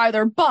know it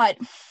either, but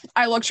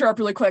I looked her up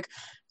really quick.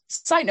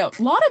 Side note,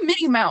 a lot of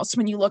Minnie Mouse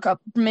when you look up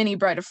Minnie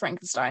Bride of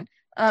Frankenstein.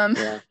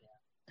 Yeah.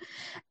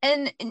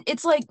 And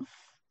it's like,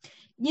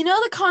 you know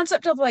the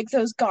concept of like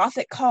those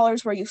gothic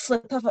collars where you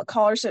flip up a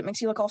collar so it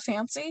makes you look all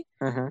fancy?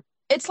 Mm-hmm.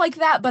 It's like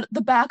that, but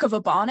the back of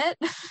a bonnet.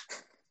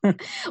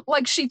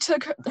 Like she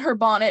took her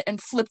bonnet and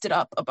flipped it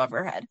up above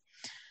her head.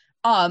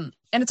 And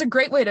it's a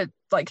great way to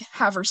like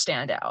have her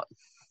stand out.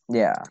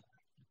 Yeah.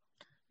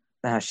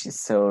 She's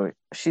so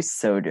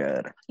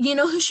good. You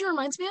know who she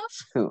reminds me of?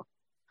 Who?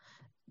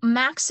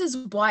 Max's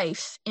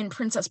wife in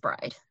Princess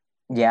Bride.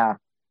 Yeah.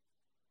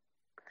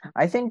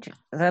 I think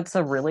that's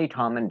a really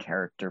common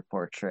character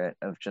portrait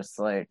of just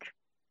like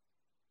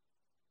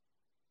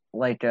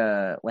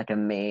a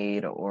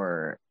maid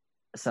or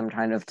some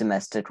kind of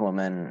domestic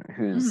woman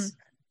who's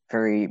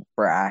very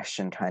brash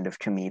and kind of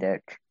comedic.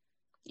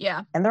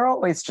 Yeah. And they're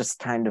always just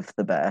kind of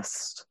the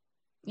best.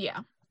 Yeah.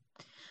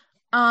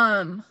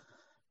 I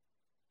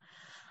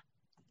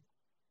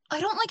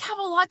don't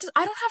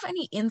I don't have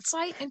any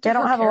insight into I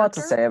don't her have a lot to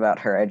character. say about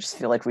her. I just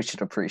feel like we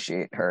should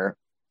appreciate her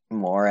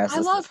more as I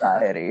a love her.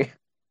 society.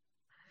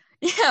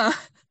 Yeah.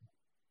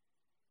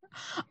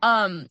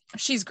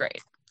 She's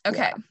great. Okay.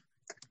 Yeah.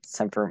 It's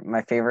time for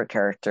my favorite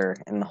character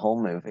in the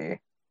whole movie.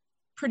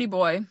 Pretty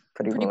boy.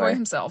 Pretty Pretty boy. boy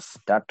himself.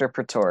 Dr.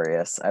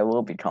 Pretorius. I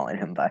will be calling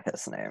him by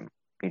his name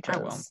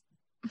because,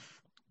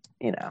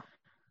 you know,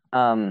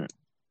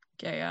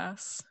 gay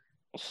ass.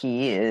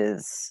 he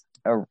is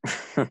a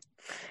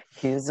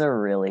he's a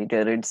really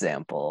good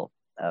example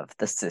of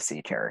the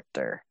sissy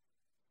character.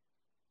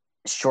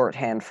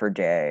 Shorthand for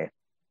gay,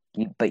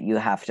 but you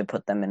have to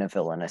put them in a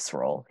villainous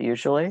role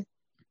usually.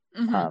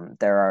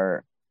 There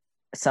are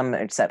some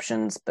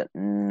exceptions, but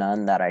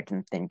none that I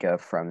can think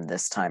of from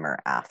this time or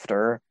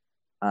after.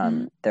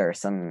 There are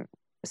some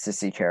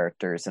sissy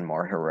characters in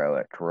more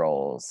heroic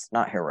roles,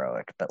 not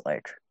heroic, but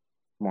like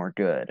more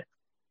good,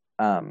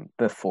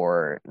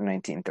 before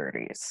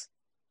 1930s.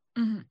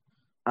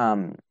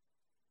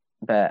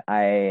 But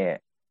I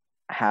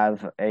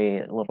have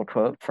a little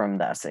quote from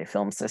the essay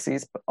Film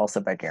Sissies, but also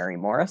by Gary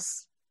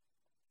Morris.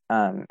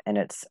 And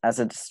it's, as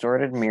a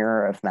distorted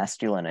mirror of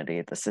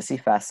masculinity, the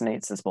sissy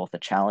fascinates as both a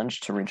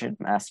challenge to rigid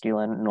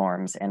masculine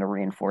norms and a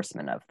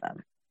reinforcement of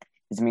them.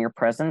 His mere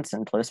presence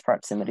in close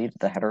proximity to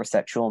the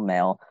heterosexual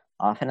male,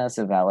 often as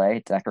a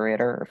valet,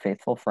 decorator, or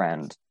faithful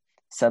friend,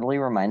 subtly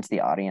reminds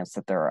the audience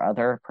that there are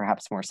other,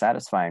 perhaps more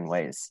satisfying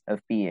ways of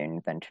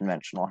being than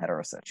conventional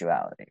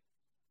heterosexuality.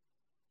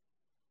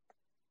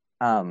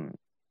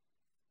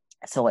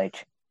 So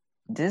like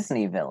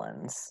Disney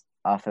villains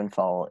often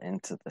fall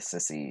into the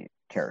sissy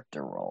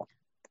character role.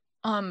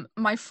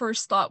 My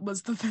first thought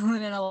was the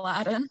villain in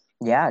Aladdin.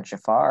 Yeah,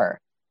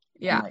 Jafar.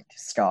 Yeah. And, like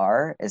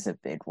Scar is a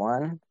big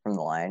one from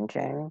The Lion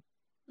King.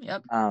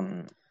 Yep.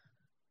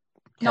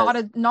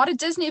 Not a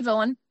Disney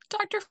villain,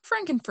 Dr.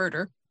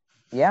 Frankenfurter.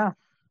 Yeah.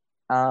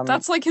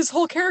 That's like his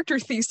whole character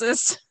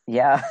thesis.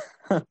 Yeah.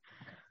 But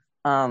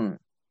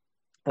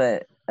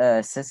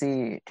a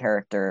sissy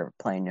character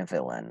playing a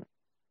villain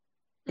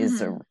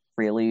is a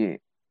really,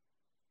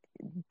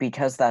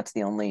 because that's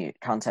the only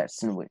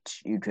context in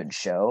which you could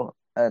show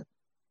a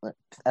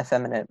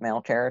effeminate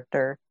male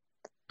character,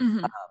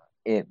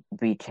 it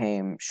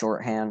became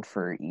shorthand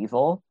for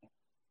evil.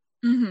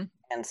 And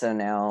so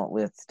now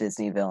with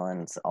Disney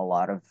villains, a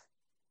lot of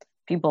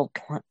people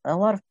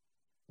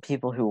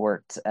who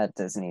worked at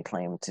Disney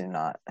claim to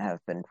not have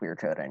been queer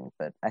coding,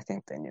 but I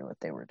think they knew what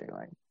they were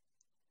doing.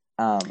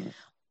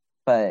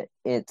 But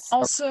it's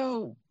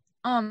also,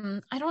 I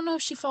don't know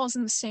if she falls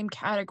in the same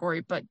category,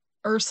 but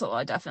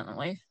Ursula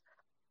definitely.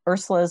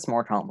 Ursula is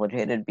more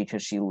complicated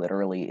because she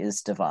literally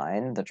is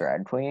Divine, the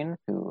drag queen,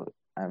 who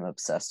I'm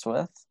obsessed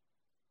with.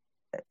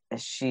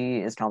 She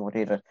is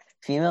complicated.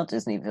 Female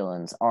Disney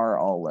villains are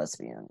all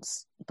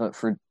lesbians, but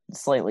for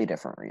slightly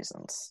different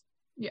reasons.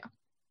 Yeah.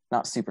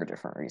 Not super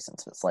different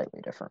reasons, but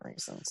slightly different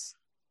reasons.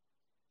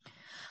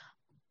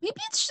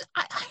 Maybe it's just,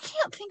 I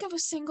can't think of a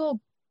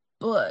single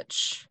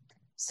butch.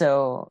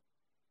 So,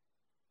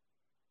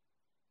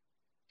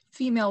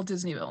 female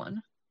Disney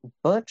villain.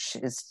 Butch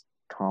is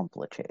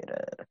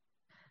complicated.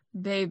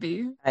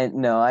 Baby. I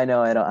know I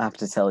don't have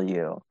to tell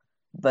you.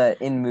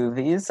 But in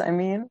movies, I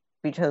mean,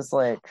 because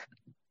like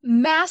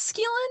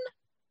masculine?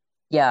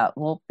 Yeah,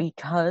 well,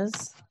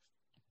 because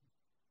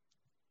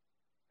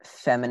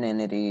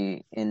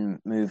femininity in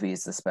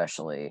movies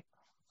especially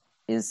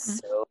is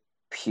so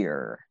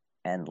pure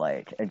and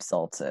like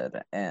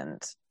exalted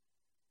and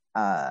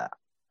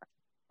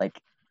like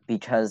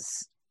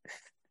because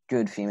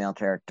good female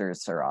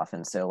characters are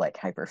often so like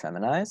hyper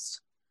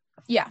feminized.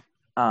 Yeah.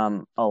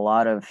 A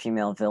lot of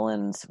female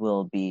villains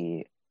will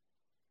be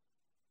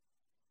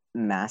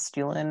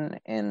masculine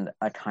in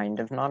a kind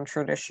of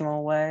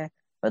non-traditional way,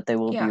 but they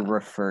will be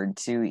referred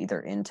to either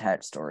in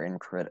text or in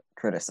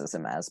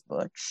criticism as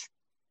butch.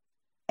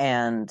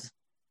 And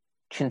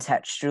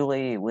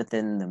contextually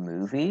within the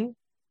movie,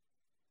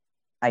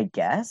 I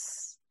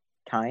guess,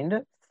 kind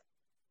of.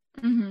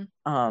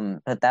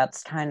 But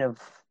that's kind of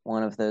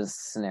one of those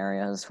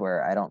scenarios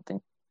where I don't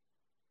think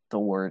the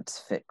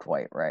words fit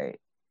quite right,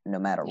 no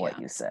matter what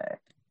you say.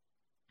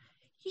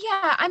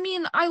 Yeah, I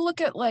mean, I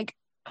look at like,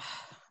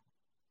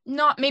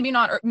 not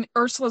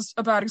Ursula's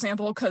a bad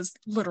example because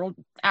literal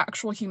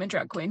actual human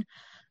drag queen,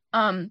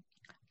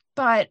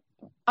 but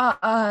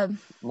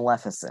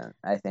Maleficent,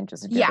 I think,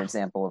 is a good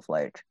example of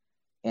like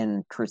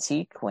in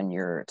critique when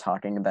you're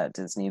talking about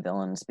Disney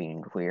villains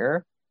being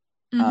queer.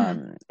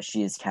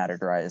 She is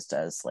categorized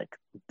as like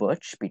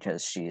butch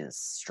because she is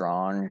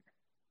strong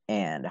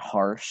and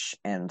harsh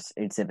and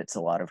exhibits a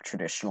lot of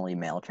traditionally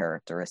male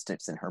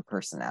characteristics in her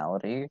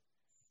personality,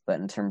 but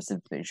in terms of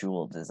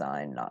visual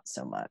design, not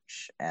so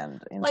much.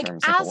 And in Like,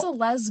 terms of as a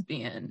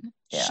lesbian,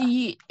 Yeah.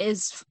 she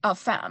is a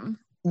femme.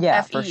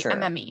 yeah, for sure,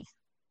 F-E-M-M-E.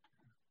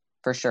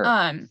 for sure.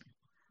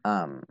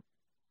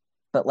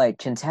 But like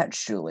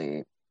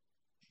contextually,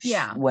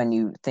 Yeah. when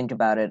you think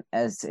about it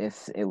as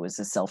if it was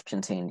a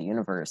self-contained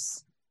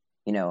universe,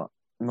 you know,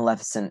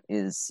 Maleficent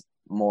is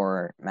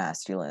more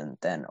masculine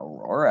than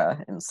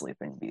Aurora in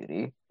Sleeping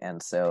Beauty,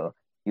 and so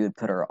you would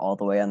put her all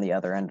the way on the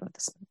other end of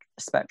the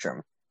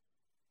spectrum.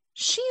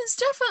 She is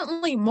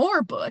definitely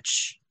more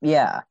butch.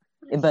 Yeah,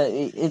 but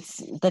it's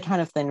the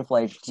kind of thing of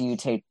like, do you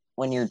take,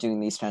 when you're doing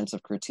these kinds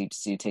of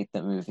critiques, do you take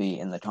the movie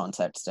in the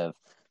context of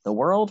the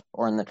world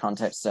or in the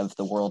context of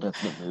the world of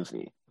the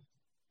movie?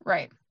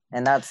 Right.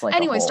 And that's like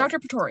Anyways, a whole... Dr.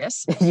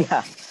 Pretorius.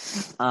 yeah.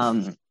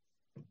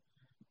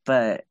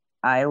 But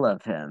I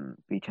love him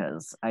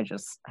because I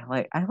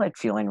like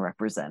feeling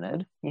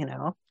represented, you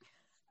know.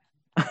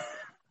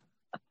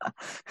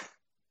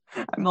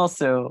 I'm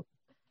also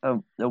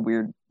a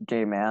weird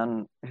gay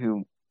man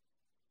who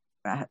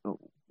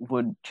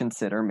would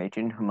consider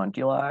making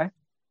homunculi.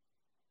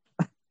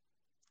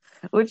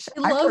 Which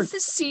I love the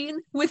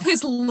scene with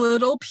his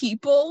little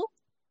people.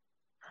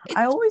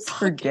 I always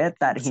forget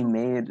that he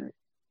made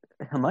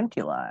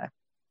homunculi.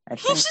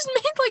 He just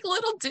made like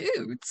little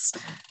dudes.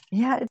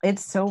 Yeah,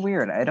 it's so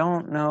weird. I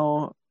don't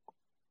know.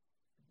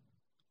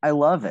 I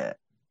love it.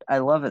 I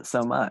love it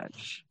so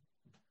much.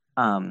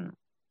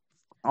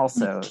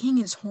 Also, the king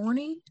is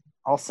horny.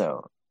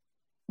 Also,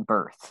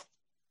 birth.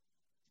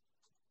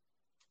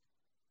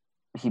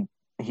 He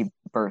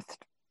birthed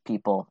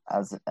people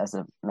as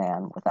a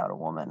man without a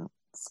woman.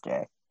 It's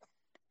gay.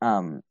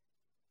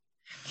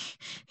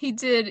 He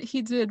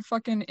did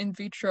fucking in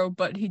vitro,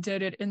 but he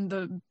did it in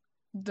the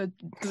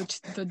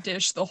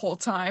dish the whole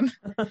time.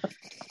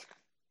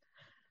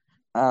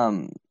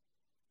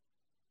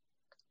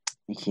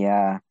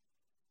 Yeah.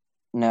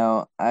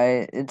 No,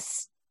 I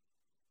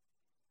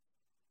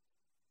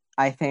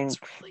think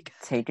really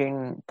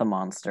taking the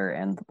monster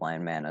and the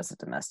blind man as a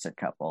domestic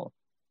couple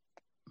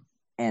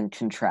and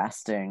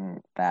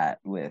contrasting that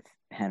with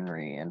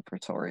Henry and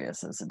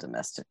Pretorius as a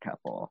domestic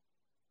couple,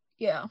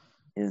 yeah,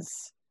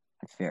 is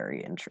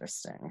very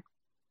interesting.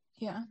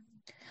 Yeah.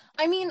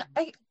 I mean,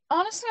 I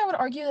would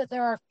argue that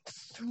there are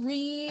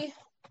 3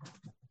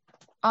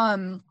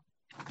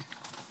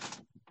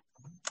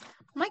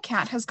 my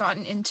cat has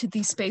gotten into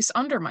the space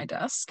under my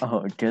desk.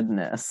 Oh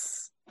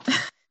goodness.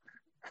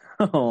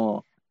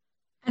 Oh.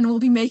 And we'll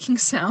be making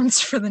sounds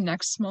for the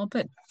next small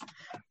bit.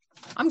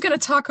 I'm gonna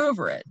talk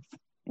over it.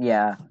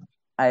 Yeah.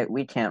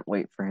 We can't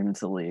wait for him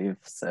to leave,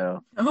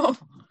 so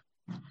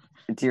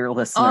dear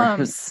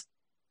listeners.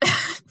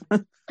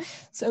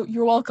 So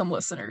you're welcome,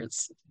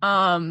 listeners.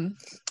 I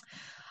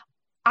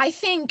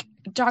think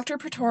Dr.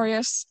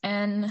 Pretorius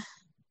and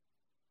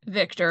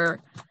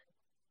Victor,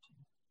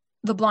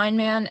 the blind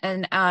man,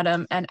 and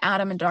Adam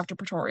and Dr.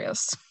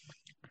 Pretorius.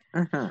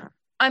 Mm-hmm.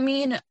 I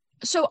mean,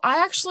 so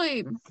I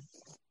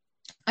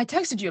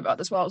texted you about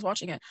this while I was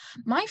watching it.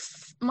 My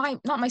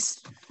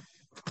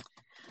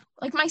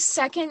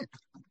second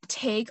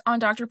take on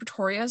Dr.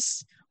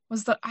 Pretorius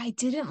was that I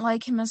didn't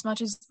like him as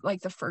much as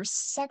like the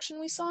first section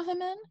we saw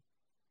him in,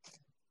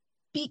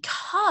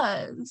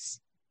 because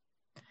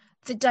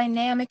the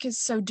dynamic is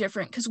so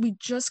different, because we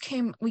just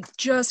came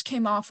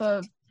off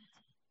of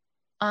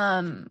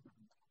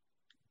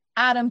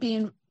Adam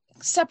being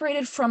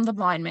separated from the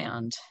blind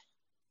man,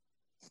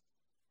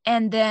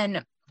 and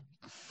then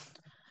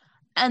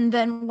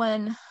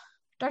when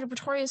Dr.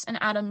 Pretorius and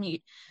Adam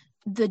meet,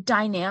 the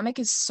dynamic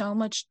is so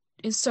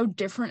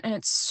different, and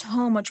it's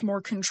so much more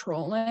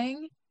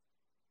controlling,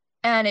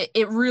 and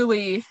it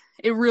really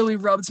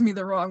rubs me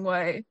the wrong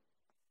way.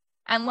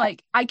 And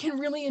like, I can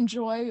really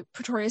enjoy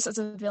Pretorius as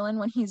a villain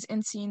when he's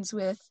in scenes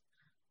with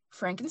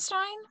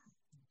Frankenstein,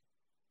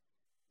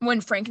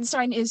 when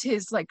Frankenstein is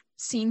his like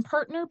scene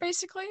partner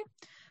basically.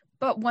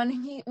 But when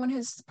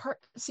his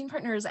scene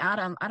partner is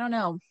Adam, I don't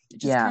know. It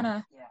just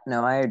kinda...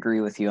 No, I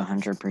agree with you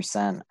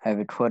 100%. I have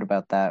a quote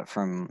about that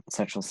from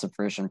Sexual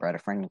Subversion, Bride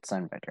of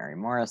Frankenstein by Terry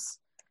Morris.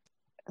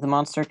 The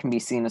monster can be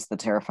seen as the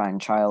terrifying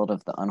child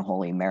of the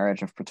unholy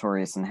marriage of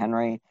Pretorius and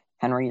Henry.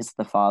 Henry is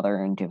the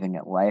father in giving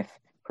it life.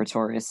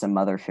 Pretorius, a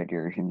mother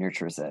figure who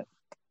nurtures it.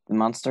 The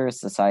monster is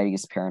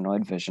society's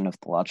paranoid vision of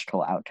the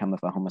logical outcome of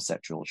a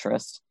homosexual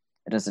tryst.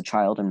 It is a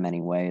child in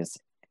many ways.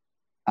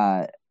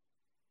 I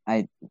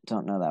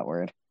don't know that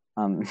word.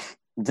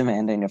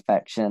 Demanding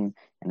affection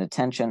and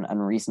attention,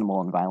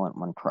 unreasonable and violent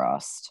when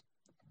crossed.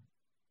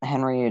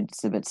 Henry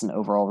exhibits an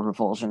overall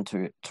revulsion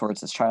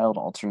towards his child,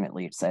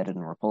 alternately excited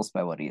and repulsed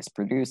by what he has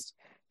produced.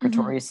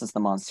 Pretorius is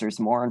the monster's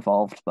more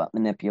involved but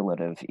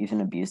manipulative,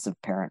 even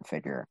abusive parent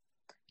figure.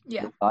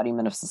 Yeah. The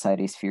embodiment of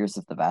society's fears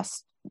of the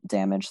vast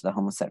damage the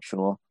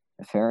homosexual,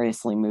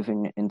 nefariously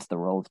moving into the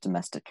role of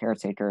domestic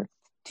caretaker,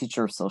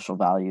 teacher of social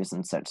values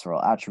and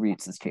sexual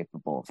attributes, is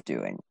capable of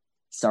doing.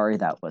 Sorry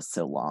that was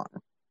so long,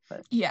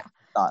 but yeah,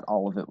 thought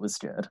all of it was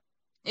good.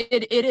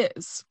 It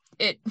is.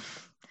 it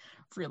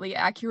really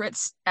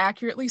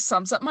accurately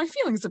sums up my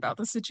feelings about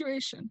the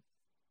situation.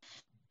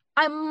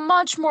 I'm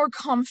much more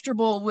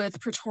comfortable with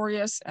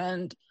Pretorius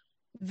and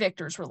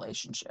Victor's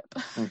relationship.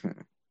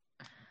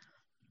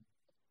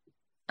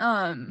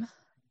 Mm-hmm.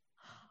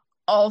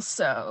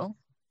 Also,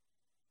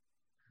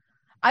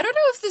 I don't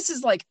know if this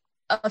is like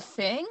a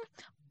thing,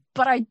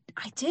 but I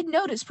did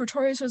notice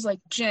Pretorius was like,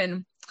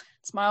 Jin,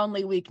 it's my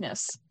only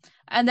weakness.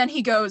 And then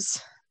he goes,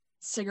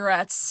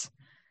 cigarettes,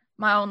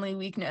 my only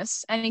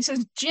weakness. And he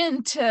says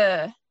Jin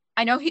to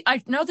I know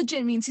the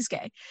Jin means he's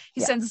gay.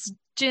 He sends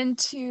Jin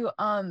to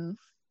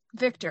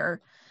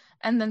Victor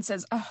and then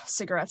says, oh,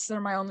 cigarettes, they're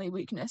my only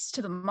weakness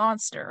to the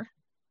monster.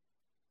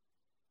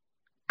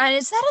 And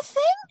is that a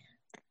thing?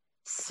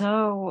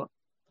 So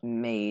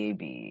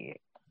maybe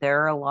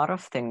there are a lot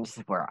of things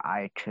where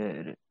I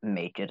could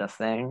make it a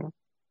thing.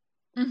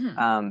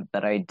 Mm-hmm.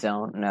 But I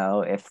don't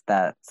know if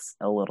that's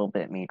a little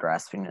bit me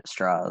grasping at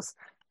straws.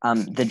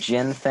 The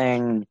gin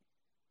thing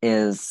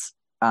is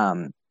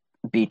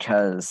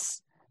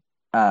because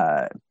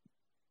at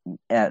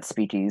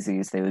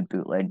speakeasies they would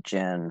bootleg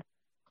gin,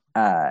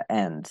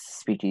 and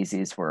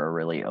speakeasies were a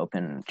really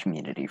open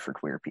community for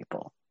queer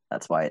people.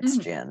 That's why it's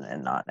gin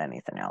and not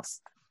anything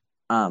else.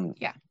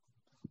 Yeah.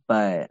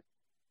 But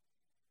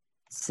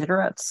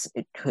cigarettes,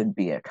 it could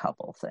be a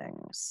couple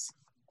things.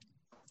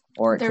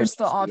 Or there's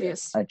the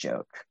obvious a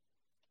joke.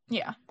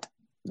 Yeah.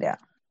 Yeah.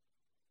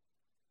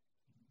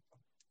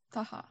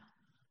 Haha.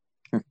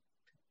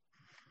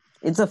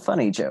 It's a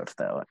funny joke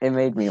though. It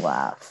made me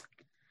laugh.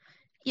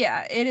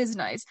 Yeah, it is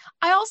nice.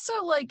 I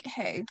also like,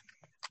 hey,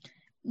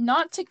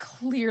 not to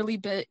clearly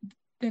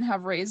been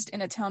have raised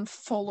in a town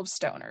full of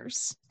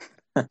stoners.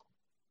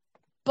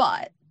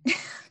 But I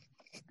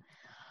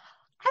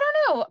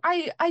don't know.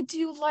 I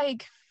do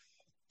like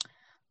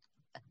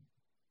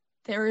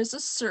there is a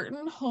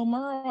certain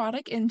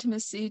homoerotic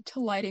intimacy to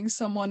lighting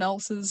someone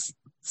else's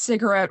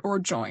cigarette or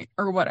joint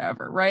or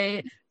whatever,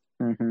 right?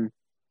 Mm-hmm.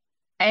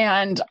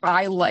 And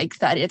I like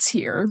that it's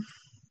here.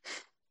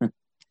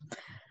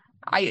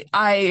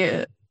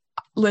 I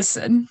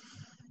listen.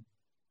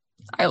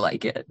 I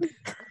like it.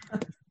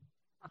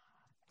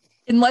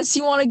 Unless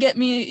you want to get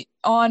me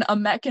on a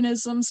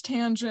mechanisms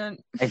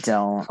tangent. I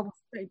don't. I will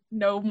say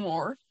no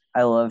more.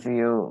 I love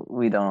you.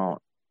 We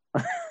don't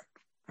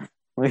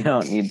we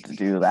don't need to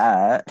do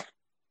that.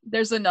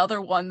 There's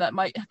another one that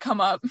might come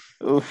up.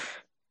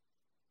 Oof.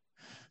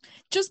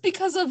 Just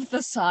because of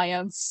the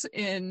science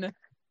in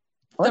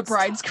the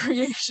bride's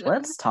creation.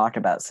 Let's talk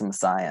about some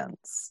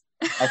science.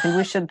 I think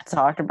we should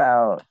talk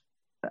about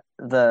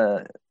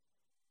the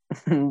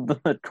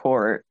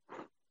court.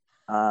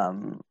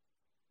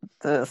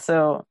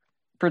 So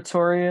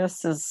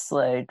Pretorius is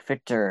like,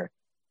 Victor,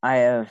 I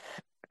have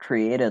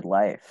created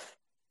life.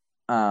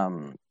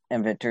 And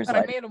Victor's but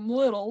like, I made him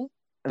little.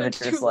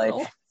 Victor's like,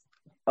 little.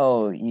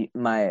 Oh,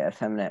 my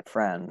effeminate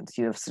friend,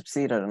 you have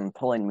succeeded in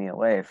pulling me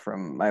away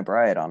from my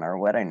bride on our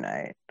wedding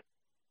night.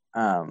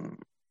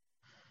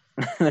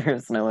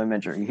 There's no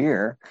imagery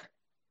here.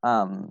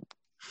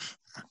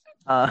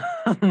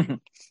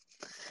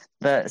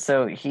 But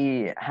so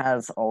he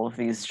has all of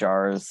these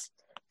jars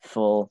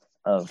full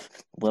of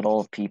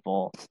little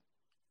people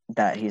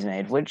that he's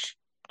made, which,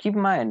 keep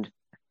in mind,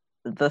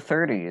 the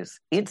 30s,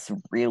 it's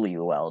really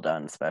well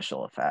done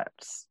special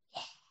effects.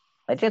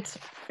 Like, it's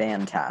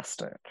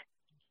fantastic.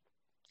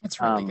 It's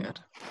really good.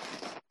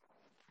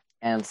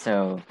 And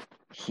so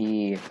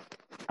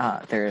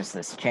there's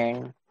this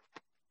king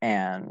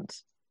and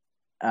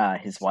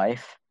his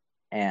wife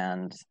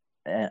and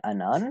a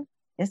nun.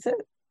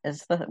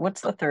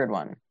 What's the third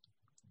one?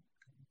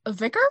 A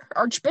vicar?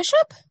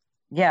 Archbishop?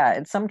 Yeah,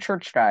 it's some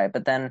church guy,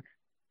 but then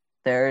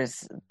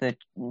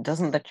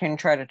doesn't the king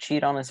try to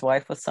cheat on his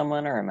wife with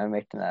someone, or am I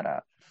making that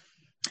up?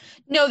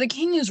 No, the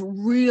king is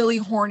really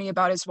horny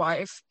about his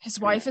wife. His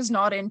wife is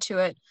not into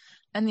it,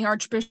 and the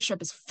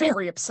archbishop is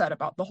very upset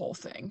about the whole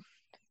thing.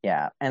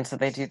 Yeah, and so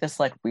they do this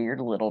like weird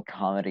little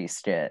comedy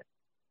skit,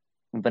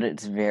 but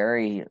it's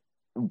very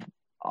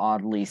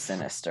oddly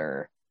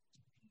sinister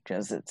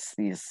because it's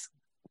these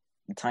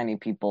tiny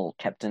people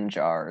kept in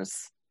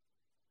jars.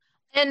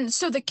 And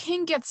so the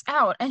king gets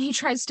out and he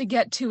tries to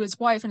get to his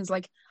wife and is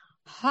like,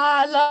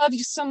 I love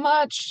you so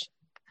much.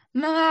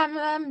 They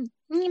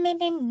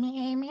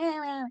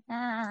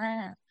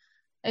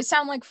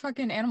sound like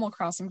fucking Animal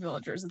Crossing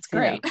villagers. It's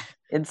great.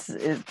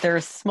 Yeah.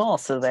 They're small,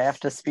 so they have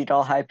to speak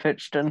all high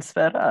pitched and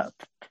sped up.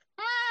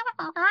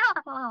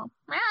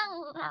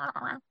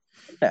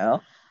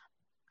 No.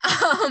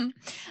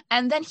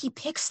 And then he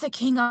picks the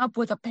king up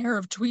with a pair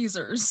of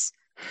tweezers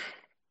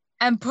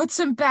and puts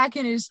him back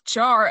in his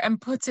jar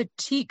and puts a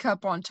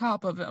teacup on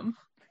top of him.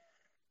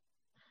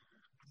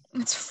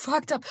 It's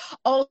fucked up.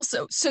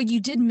 Also, so you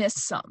did miss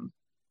some.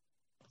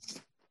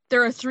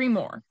 There are 3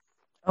 more.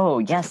 Oh,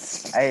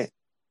 yes.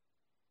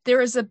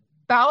 There is a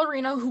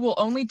ballerina who will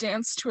only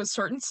dance to a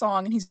certain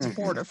song and he's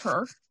bored of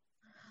her.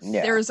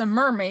 Yeah. There is a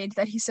mermaid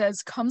that he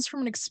says comes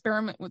from an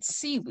experiment with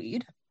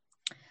seaweed.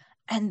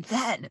 And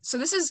then, so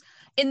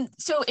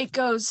it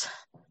goes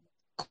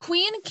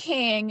Queen,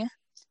 King,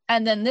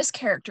 And then this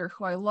character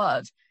who I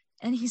love,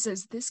 and he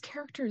says, this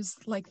character is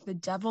like the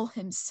devil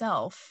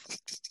himself.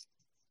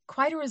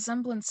 Quite a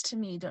resemblance to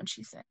me, don't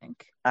you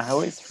think? I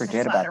always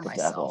forget about the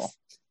devil.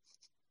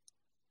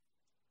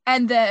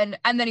 And then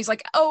he's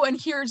like, oh, and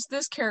here's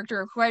this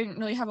character who I didn't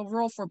really have a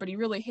role for, but he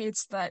really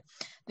hates that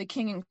the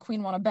king and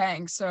queen want to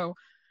bang, so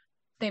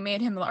they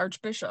made him the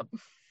archbishop.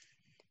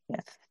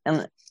 Yeah,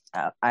 and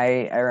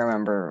I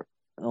remember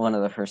one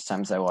of the first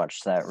times I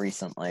watched that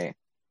recently.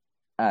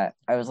 I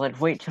was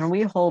like, wait, can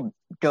we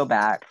go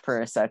back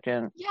for a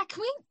second? Yeah,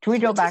 can we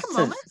go back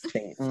to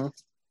Satan?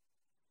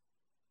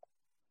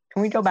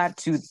 Can we go back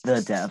to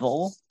the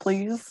devil,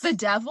 please? The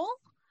devil?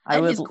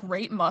 And his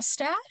great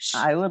mustache?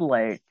 I would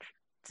like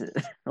to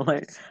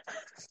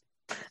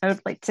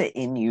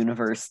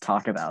in-universe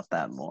talk about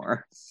that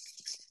more.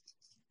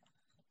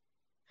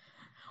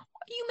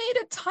 You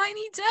made a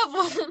tiny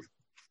devil.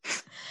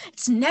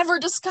 It's never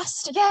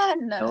discussed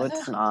again. No,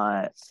 it's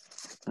not.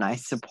 And I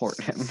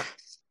support him.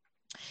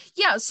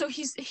 Yeah, so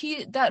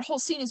that whole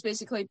scene is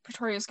basically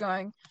Pretorius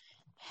going,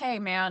 hey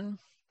man,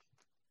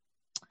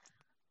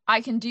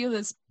 I can do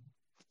this,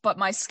 but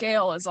my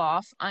scale is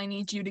off. I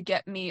need you to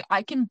get me.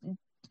 I can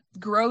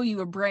grow you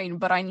a brain,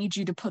 but I need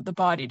you to put the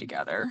body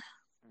together.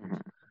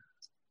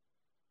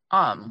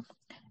 Mm-hmm.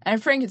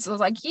 And Frankenstein was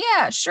like,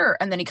 yeah, sure.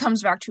 And then he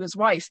comes back to his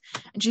wife,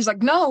 and she's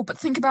like, no, but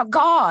think about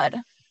God.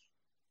 And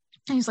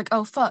he's like,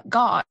 oh, fuck,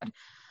 God.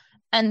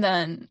 And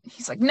then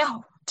he's like,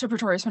 no, to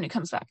Pretorius when he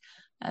comes back.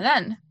 And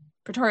then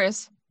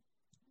Pretorius,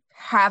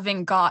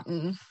 having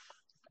gotten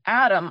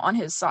Adam on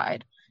his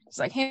side, he's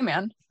like, hey,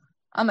 man,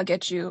 I'm gonna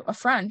get you a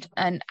friend.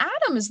 And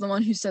Adam is the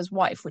one who says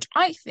wife, which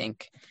I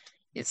think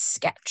is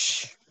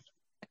sketch.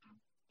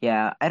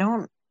 Yeah,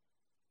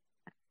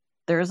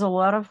 there's a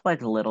lot of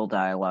little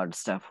dialogue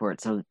stuff where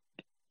it's a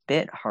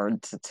bit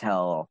hard to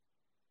tell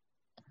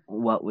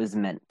what was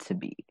meant to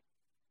be.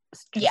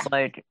 It's just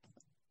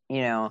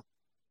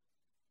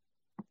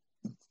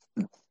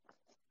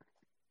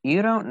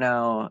you don't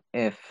know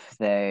if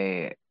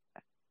they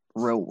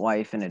wrote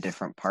wife in a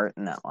different part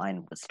and that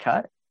line was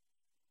cut.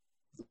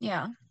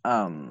 Yeah.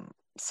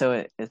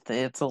 So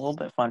it's a little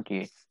bit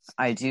funky.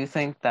 I do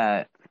think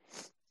that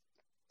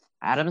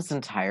Adam's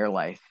entire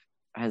life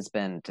has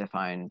been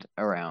defined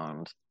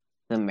around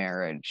the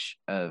marriage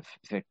of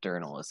Victor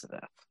and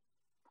Elizabeth.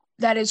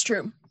 That is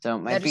true. So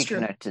it might be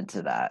connected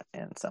to that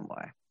in some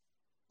way.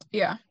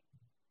 Yeah.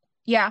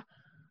 Yeah.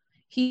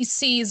 He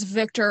sees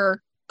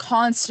Victor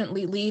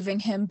constantly leaving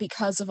him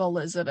because of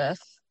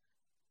Elizabeth.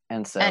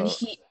 And so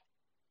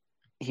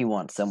he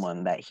wants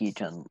someone that he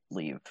can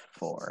leave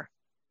for.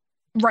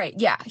 Right,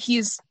 yeah. He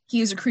is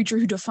a creature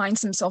who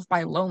defines himself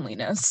by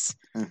loneliness.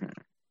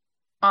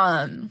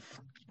 Mm-hmm.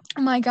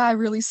 My guy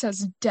really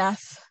says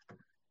death.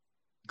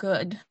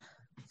 Good.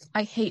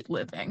 I hate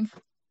living.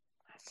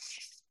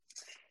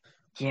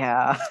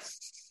 Yeah.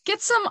 Get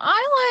some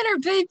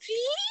eyeliner, baby.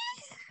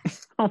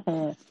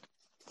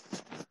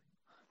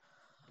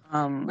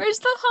 Where's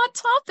the hot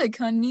topic,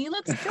 honey?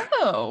 Let's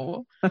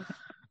go.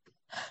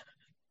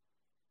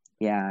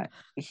 Yeah,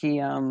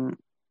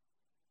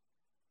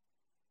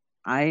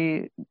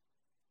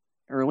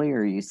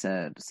 earlier you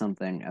said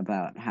something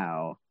about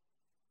how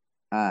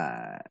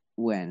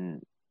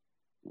when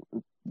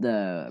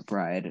the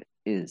bride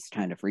is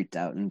kind of freaked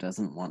out and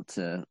doesn't want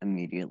to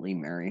immediately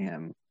marry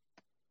him,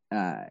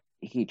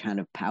 he kind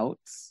of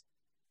pouts.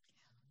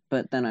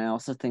 But then I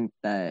also think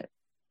that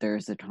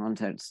there's a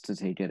context to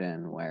take it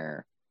in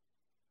where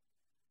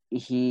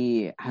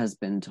he has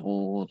been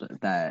told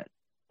that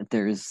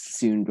there's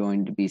soon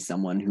going to be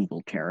someone who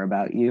will care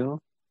about you.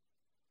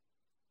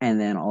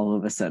 And then all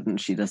of a sudden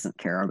she doesn't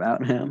care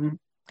about him.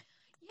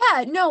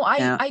 Yeah, no,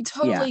 I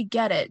totally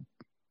get it.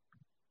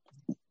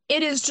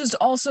 It is just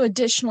also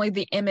additionally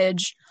the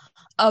image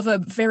of a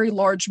very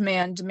large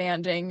man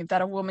demanding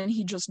that a woman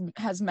he just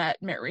has met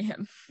marry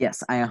him.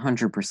 Yes, I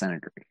 100%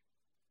 agree.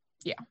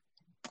 Yeah.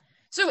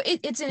 So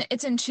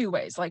it's in two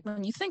ways. Like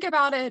when you think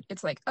about it,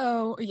 it's like,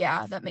 oh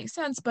yeah, that makes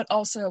sense. But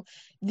also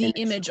the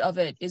image of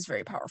it is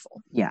very powerful.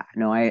 Yeah,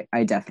 no, I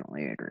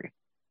definitely agree.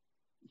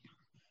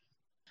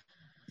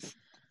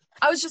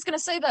 I was just gonna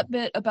say that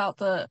bit about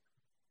the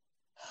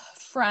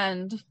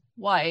friend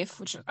wife,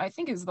 which I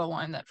think is the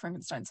line that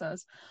Frankenstein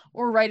says,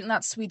 or right in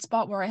that sweet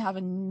spot where I have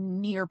a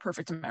near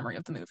perfect memory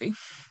of the movie.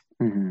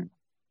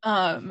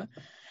 Mm-hmm.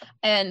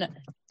 And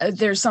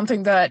there's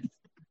something that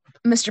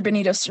Mr.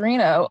 Benito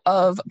Cereno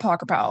of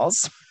Pocker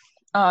Pals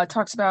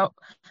talks about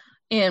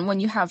when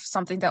you have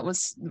something that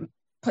was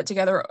put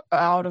together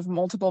out of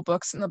multiple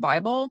books in the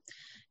Bible.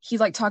 He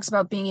talks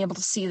about being able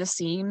to see the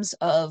seams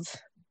of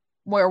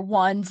where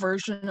one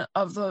version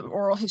of the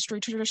oral history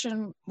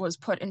tradition was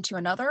put into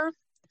another.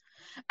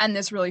 And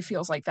this really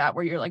feels like that,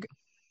 where you're like,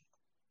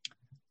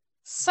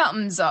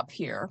 something's up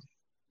here.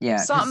 Yeah.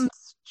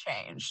 Something's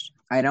changed.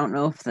 I don't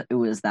know if it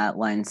was that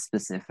line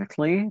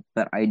specifically,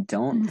 but I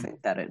don't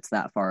think that it's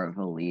that far of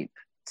a leap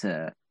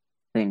to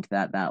think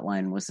that that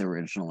line was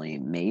originally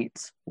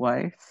mate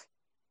wife.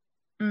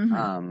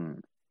 Mm-hmm.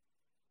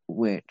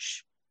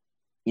 Which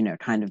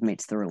kind of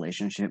makes the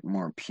relationship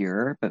more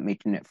pure, but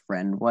making it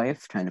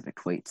friend-wife kind of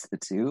equates the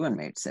two and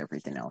makes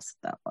everything else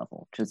at that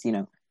level. Because,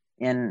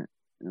 in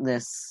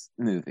this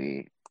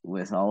movie,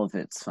 with all of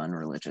its fun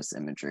religious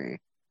imagery,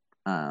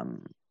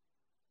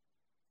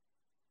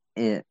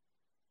 it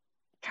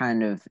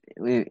kind of,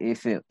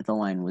 if the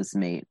line was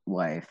mate,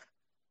 wife,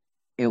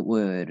 it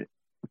would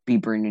be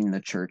bringing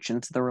the church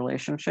into the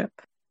relationship,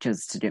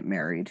 because to get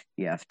married,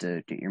 you have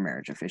to get your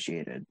marriage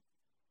officiated.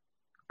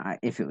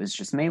 If it was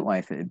just mate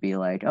wife, it would be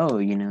like, oh,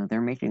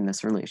 they're making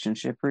this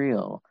relationship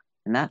real,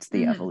 and that's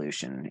the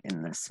evolution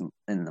in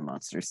the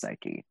monster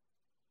psyche.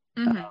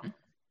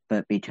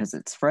 But because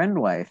it's friend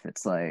wife,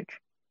 it's like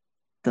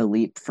the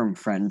leap from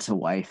friend to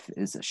wife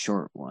is a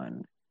short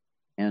one,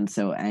 and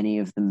so any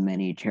of the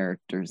many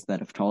characters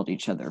that have called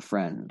each other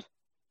friend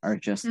are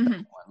just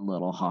one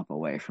little hop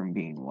away from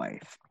being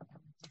wife.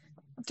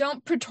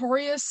 Don't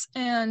Pretorius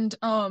and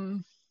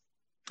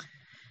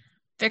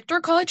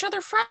Victor call each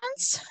other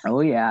friends?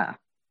 Oh yeah.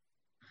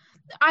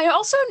 I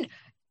also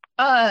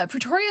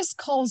Pretorius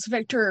calls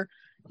Victor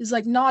is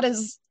like not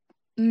as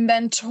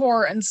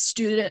mentor and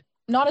student,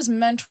 not as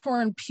mentor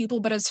and pupil,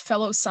 but as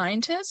fellow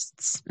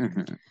scientists,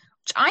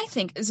 which I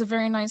think is a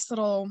very nice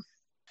little.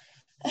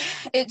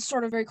 It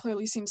sort of very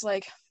clearly seems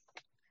like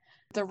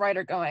the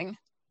writer going,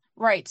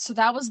 right, so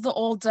that was the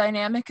old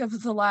dynamic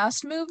of the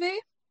last movie.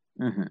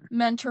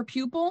 Mentor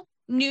pupil,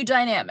 new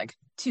dynamic,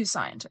 two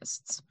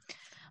scientists.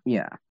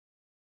 Yeah.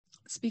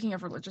 Speaking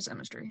of religious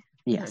imagery.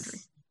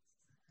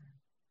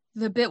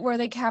 The bit where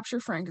they capture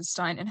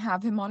Frankenstein and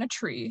have him on a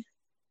tree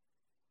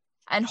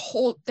and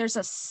there's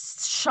a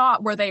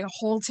shot where they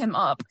hold him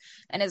up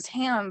and his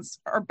hands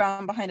are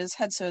bound behind his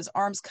head so his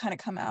arms kind of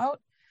come out.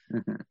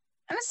 And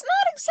it's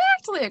not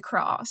exactly a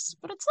cross,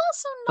 but it's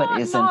also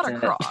not a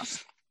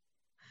cross.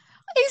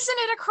 Isn't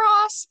it a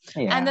cross?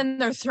 Yeah. And then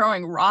they're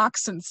throwing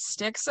rocks and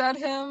sticks at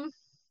him.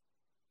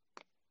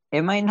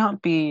 It might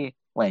not be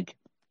like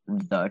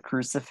the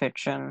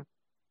crucifixion,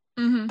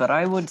 but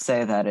I would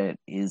say that it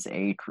is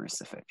a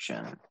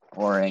crucifixion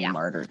or a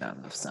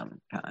martyrdom of some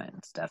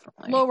kind,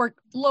 definitely.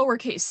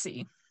 Lowercase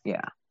c.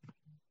 Yeah.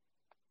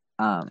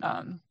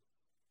 No.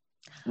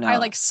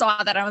 I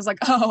saw that. I was like,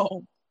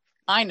 oh,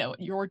 I know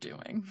what you're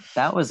doing.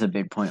 That was a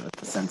big point with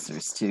the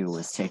censors too,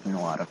 was taking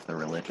a lot of the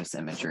religious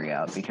imagery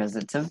out because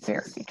it's a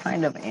very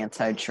kind of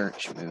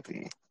anti-church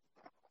movie.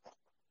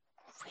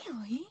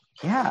 Really?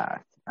 Yeah.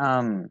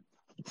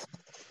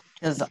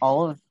 Because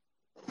all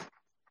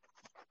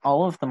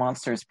of the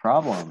monster's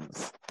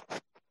problems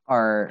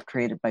are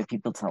created by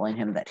people telling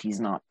him that he's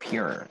not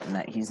pure and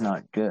that he's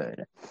not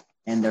good.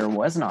 And there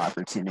was an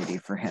opportunity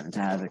for him to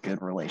have a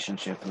good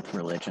relationship with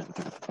religion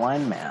through the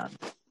blind man.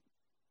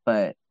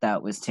 But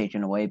that was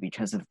taken away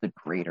because of the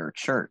greater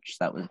church.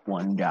 That was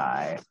one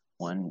guy,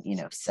 one,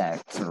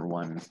 sect, or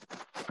one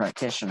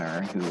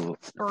practitioner who...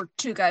 Or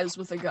two guys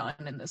with a gun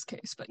in this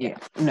case, but yeah.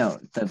 No,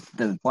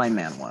 the blind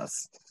man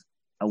was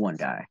a one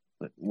guy,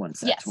 one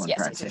sect,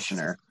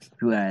 practitioner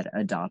who had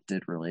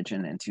adopted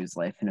religion into his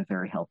life in a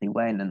very healthy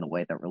way and in the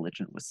way that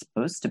religion was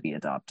supposed to be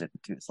adopted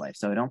into his life.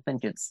 So I don't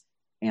think it's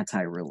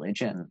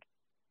anti-religion,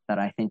 but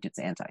I think it's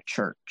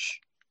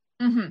anti-church.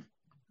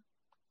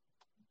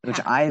 Which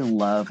I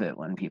love it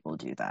when people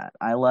do that.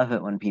 I love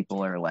it when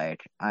people are like,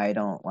 I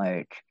don't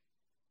like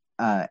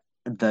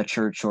the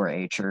church or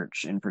a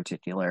church in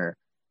particular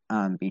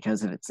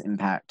because of its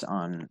impact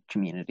on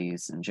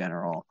communities in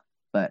general,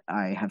 but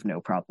I have no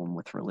problem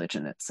with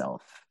religion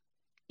itself.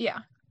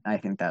 Yeah. I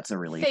think that's a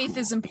really Faith cool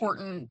is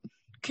important.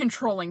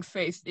 Controlling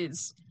faith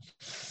is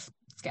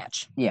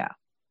sketch. Yeah.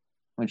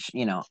 Which,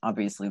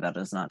 obviously that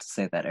is not to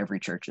say that every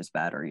church is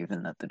bad or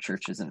even that the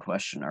churches in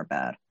question are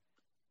bad.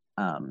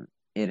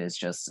 It is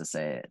just to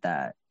say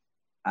that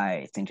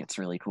I think it's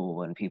really cool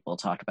when people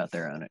talk about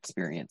their own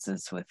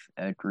experiences with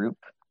a group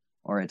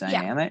or a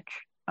dynamic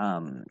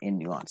in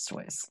nuanced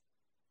ways.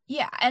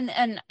 Yeah,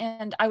 and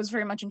I was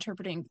very much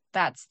interpreting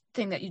that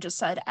thing that you just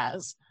said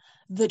as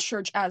the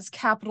church as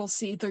capital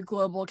C, the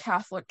global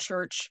Catholic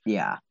Church.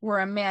 Yeah. Where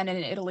a man in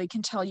Italy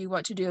can tell you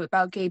what to do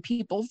about gay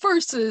people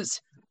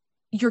versus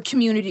your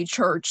community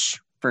church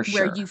for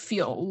sure, where you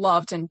feel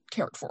loved and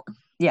cared for.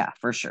 Yeah,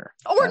 for sure.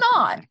 Or definitely.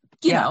 Not,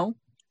 you know.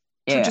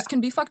 Churches can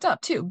be fucked up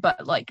too,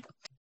 but like.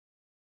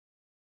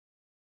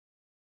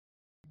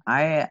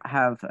 I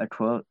have a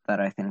quote that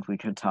I think we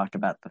could talk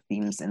about the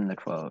themes in the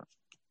quote.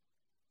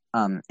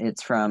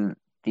 It's from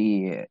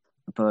the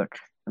book.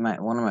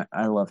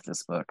 I love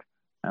this book.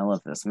 I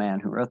love this man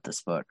who wrote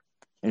this book.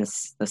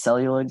 It's The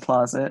Celluloid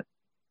Closet,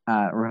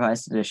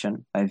 revised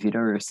edition by Vito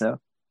Russo.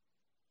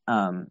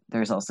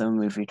 There's also a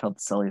movie called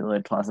The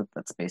Celluloid Closet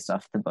that's based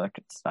off the book.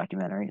 It's a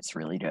documentary. It's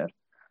really good.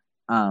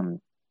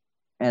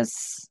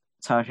 It's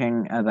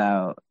talking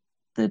about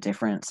the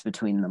difference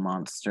between the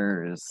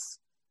monsters'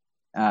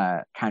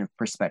 kind of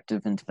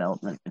perspective and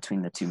development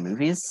between the two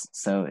movies.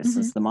 So it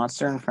says the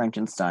monster in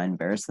Frankenstein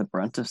bears the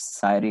brunt of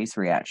society's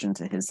reaction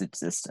to his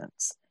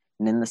existence.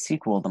 And in the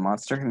sequel, the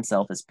monster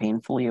himself is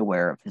painfully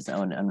aware of his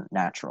own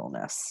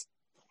unnaturalness.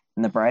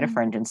 In The Bride of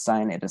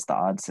Frankenstein, it is the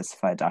odd,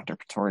 sissified Dr.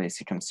 Pretorius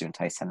who comes to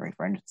entice Henry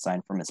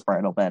Frankenstein from his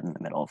bridal bed in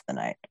the middle of the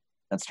night.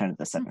 That's kind of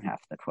the second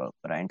half of the quote,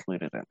 but I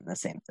included it in the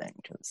same thing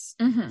because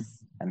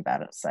I'm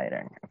bad at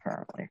citing,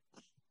 apparently.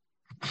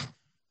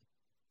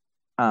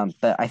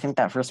 But I think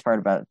that first part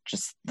about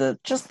just the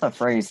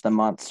phrase, the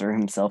monster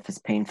himself is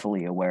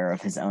painfully aware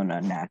of his own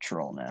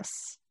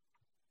unnaturalness.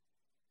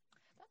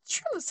 That's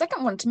true. The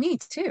second one to me,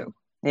 too.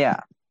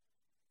 Yeah.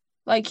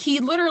 Like,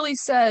 he literally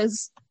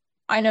says,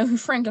 I know who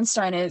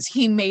Frankenstein is.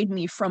 He made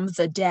me from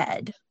the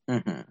dead.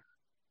 Mm-hmm.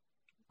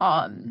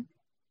 And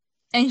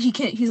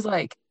he's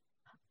like,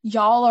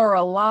 y'all are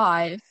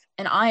alive,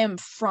 and I am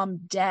from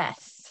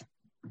death.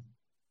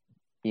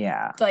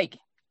 Yeah. Like,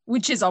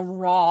 which is a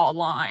raw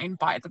line,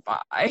 by the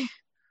by.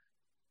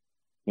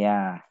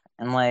 Yeah.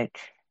 And, like,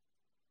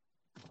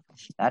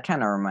 that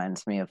kind of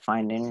reminds me of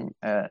finding,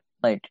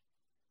 like,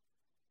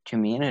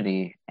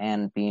 community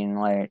and being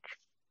like,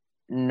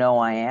 no,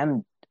 I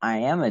am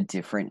a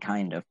different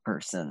kind of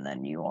person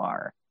than you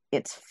are.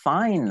 It's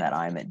fine that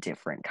I'm a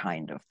different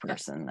kind of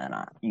person than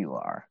you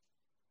are.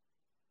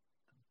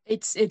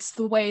 It's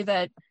the way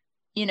that,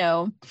 you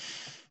know,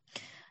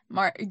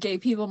 gay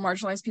people,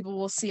 marginalized people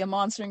will see a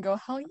monster and go,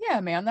 hell yeah,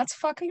 man, that's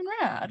fucking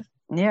rad.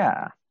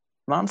 Yeah.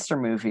 Monster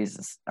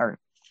movies are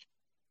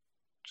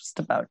just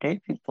about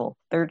gay people.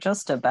 They're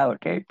just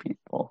about gay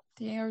people.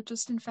 They are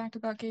just, in fact,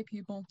 about gay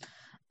people.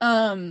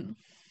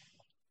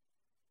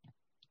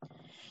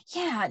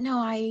 Yeah, no,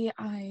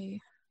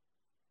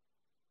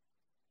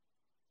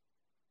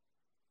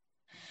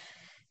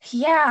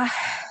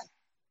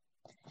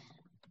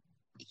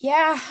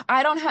 Yeah,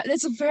 I don't have,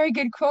 it's a very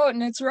good quote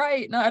and it's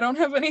right. No, I don't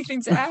have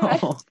anything to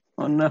add.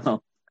 Oh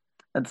no,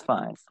 that's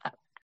fine.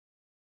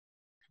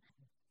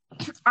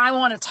 I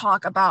want to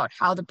talk about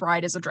how the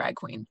bride is a drag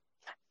queen.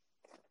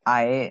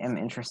 I am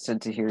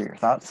interested to hear your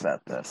thoughts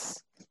about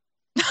this.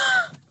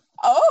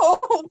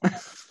 Oh!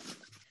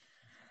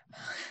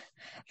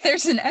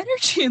 There's an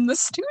energy in the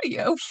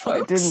studio,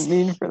 folks. I didn't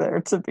mean for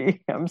there to be.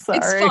 I'm sorry.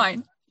 It's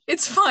fine.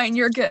 It's fine.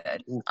 You're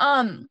good.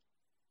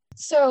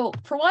 So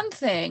for one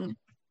thing,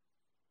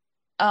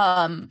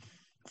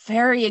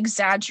 very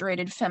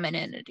exaggerated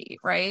femininity,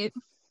 right?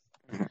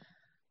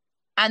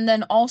 And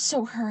then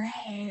also her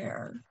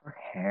hair. Her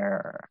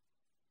hair.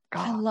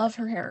 God. I love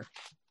her hair.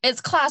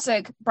 It's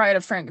classic Bride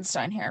of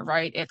Frankenstein hair,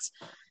 right? It's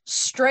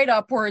straight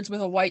upwards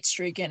with a white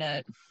streak in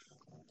it,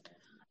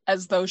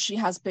 as though she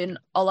has been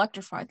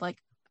electrified, like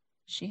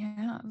she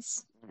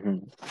has.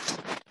 Mm-hmm.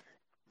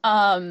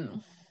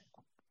 And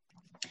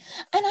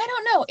I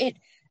don't know,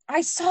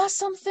 I saw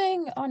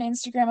something on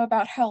Instagram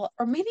about how,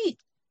 or maybe it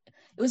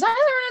was either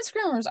on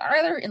Instagram or it was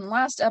either in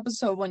last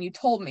episode when you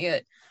told me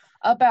it,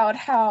 about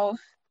how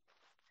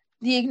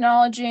the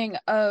acknowledging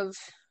of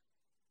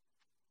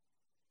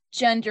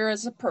gender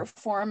as a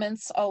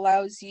performance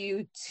allows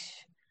you to,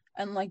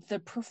 and like the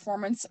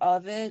performance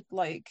of it,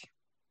 like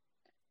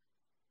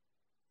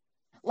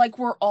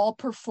we're all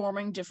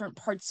performing different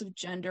parts of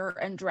gender,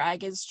 and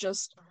drag is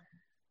just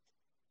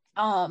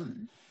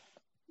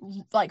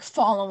like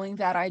following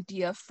that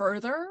idea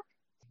further.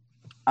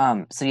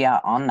 So yeah,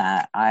 on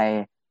that,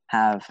 I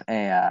have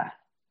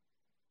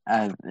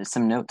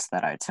some notes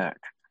that I took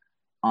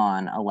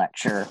on a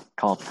lecture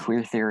called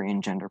Queer Theory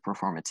and Gender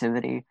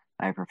Performativity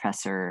by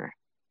Professor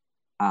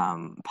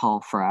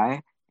Paul Fry.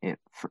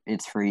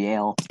 It's for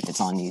Yale. It's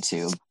on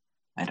YouTube.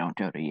 I don't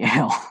go to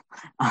Yale.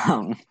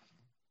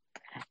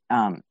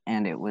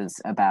 And it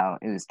was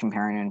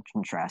comparing and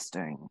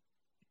contrasting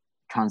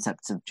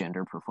concepts of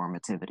gender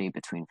performativity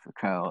between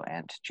Foucault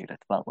and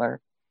Judith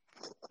Butler.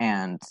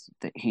 And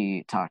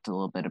he talked a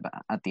little bit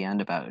about, at the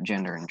end, about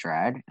gender and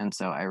drag. And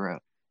so I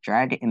wrote,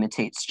 drag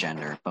imitates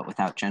gender, but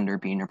without gender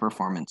being a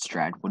performance,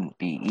 drag wouldn't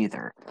be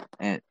either.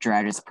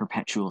 Drag is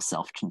perpetual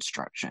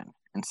self-construction,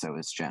 and so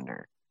is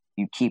gender.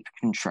 You keep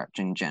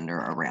constructing gender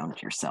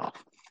around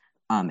yourself.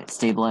 It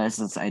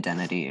stabilizes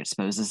identity, it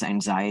exposes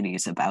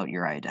anxieties about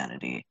your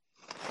identity.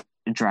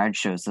 Drag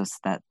shows us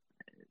that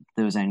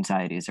those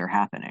anxieties are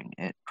happening.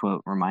 It,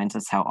 quote, reminds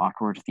us how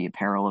awkward the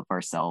apparel of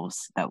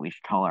ourselves that we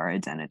call our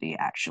identity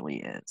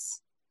actually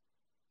is.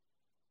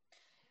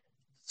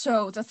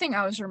 So the thing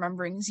I was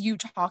remembering is you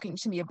talking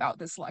to me about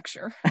this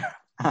lecture,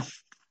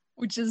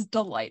 which is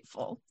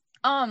delightful.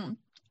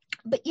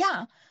 But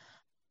yeah,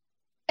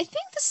 I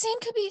think the same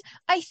could be,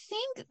 I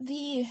think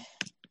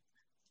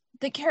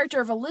the character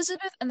of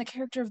Elizabeth and the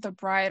character of the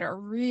bride are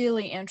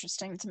really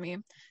interesting to me,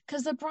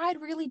 because the bride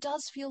really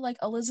does feel like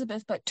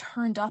Elizabeth but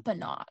turned up a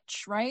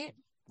notch, right?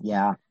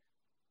 Yeah.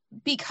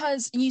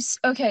 Because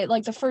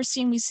like the first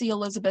scene we see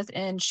Elizabeth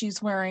in,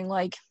 she's wearing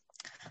like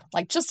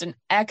just an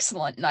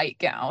excellent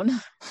nightgown.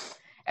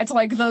 It's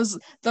like those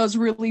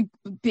really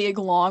big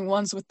long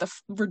ones with the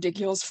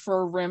ridiculous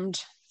fur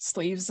rimmed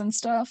sleeves and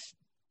stuff.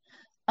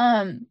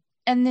 And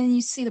then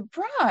you see the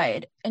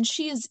bride, and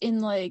she is in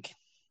like,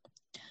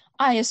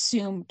 I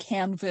assume,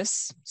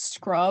 canvas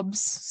scrubs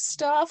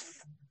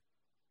stuff,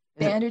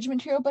 bandage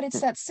material, but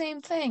it's that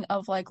same thing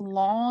of like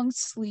long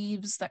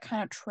sleeves that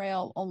kind of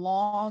trail, a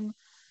long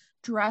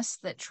dress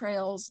that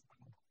trails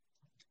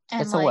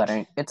And It's a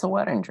wedding. It's a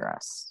wedding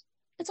dress.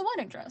 It's a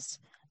wedding dress.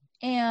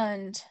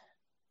 And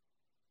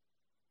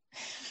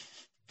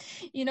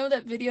you know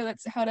that video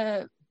that's how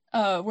to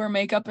wear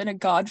makeup in a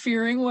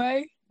God-fearing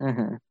way?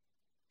 Mm-hmm.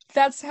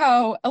 That's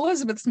how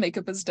Elizabeth's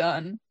makeup is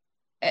done.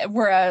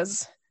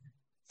 Whereas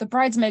the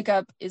bride's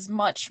makeup is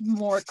much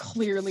more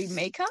clearly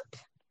makeup.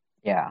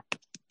 Yeah.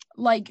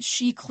 Like,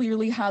 she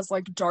clearly has,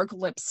 like, dark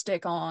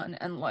lipstick on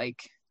and,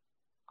 like,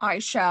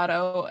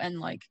 eyeshadow and,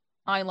 like,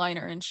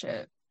 eyeliner and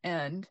shit.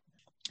 And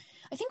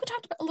I think we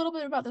talked a little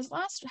bit about this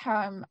last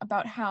time,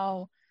 about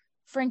how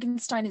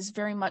Frankenstein is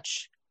very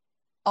much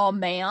a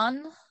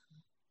man.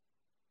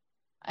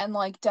 And,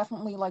 like,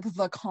 definitely, like,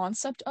 the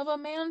concept of a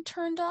man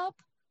turned up.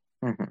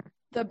 Mm-hmm.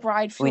 The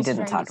bride feels We didn't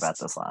very talk about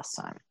this last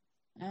time.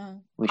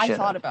 I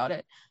thought about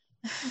it.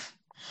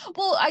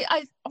 Well,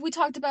 we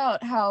talked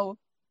about how,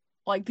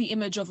 like, the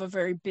image of a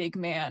very big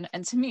man,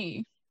 and to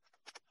me,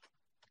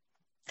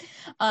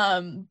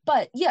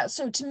 but yeah,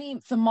 so to me,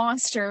 the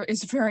monster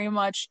is very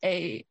much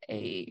a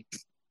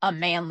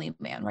manly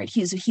man, right?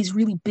 He's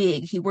really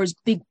big. He wears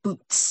big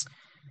boots.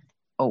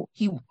 Oh,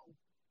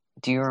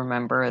 do you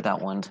remember that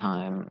one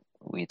time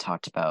we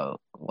talked about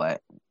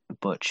what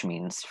butch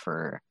means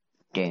for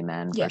gay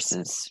men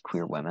versus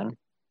queer women?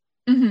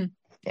 Mm-hmm.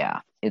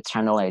 Yeah, it's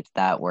kind of like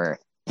that, where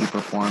you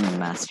perform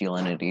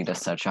masculinity to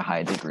such a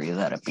high degree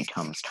that it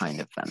becomes kind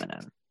of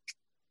feminine.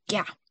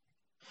 Yeah.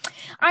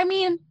 I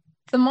mean,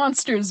 the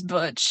monster's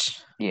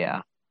butch.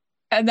 Yeah.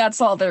 And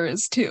that's all there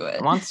is to it.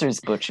 The monster's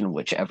butch in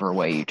whichever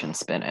way you can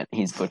spin it.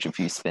 He's butch if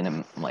you spin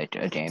him like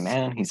a gay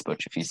man. He's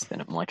butch if you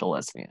spin him like a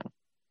lesbian.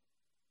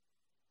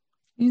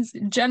 He's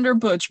gender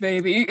butch,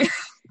 baby.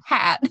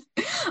 Hat.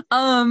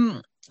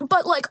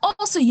 But, like,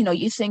 also, you know,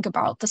 you think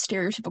about the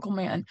stereotypical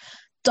man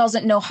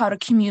doesn't know how to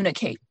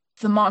communicate.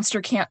 The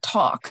monster can't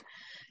talk,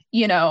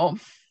 you know.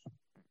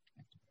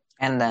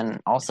 And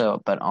then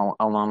also, but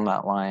along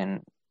that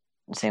line,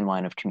 same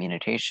line of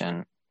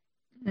communication,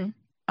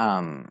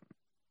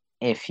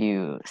 if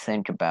you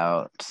think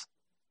about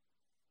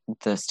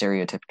the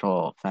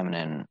stereotypical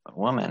feminine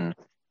woman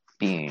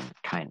being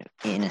kind of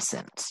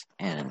innocent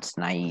and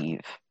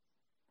naive,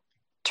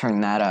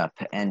 turn that up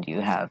and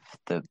you have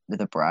the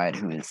bride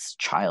who is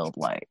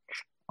childlike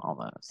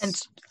almost.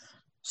 And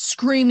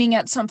screaming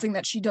at something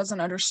that she doesn't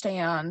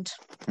understand.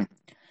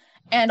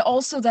 And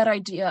also that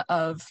idea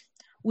of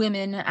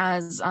women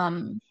as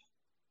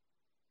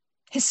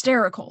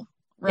hysterical,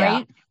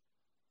 right?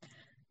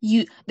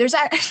 Yeah. There's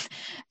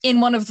in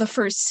one of the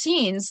first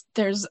scenes,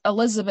 there's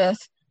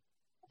Elizabeth,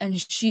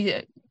 and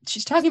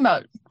she's talking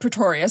about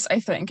Pretorius, I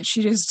think.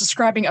 She is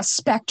describing a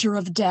specter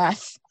of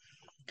death.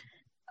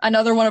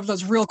 Another one of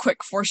those real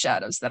quick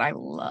foreshadows that I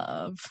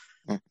love.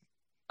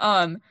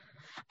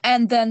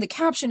 And then the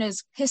caption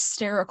is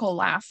hysterical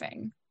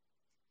laughing,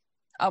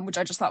 which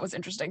I just thought was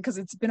interesting because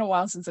it's been a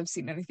while since I've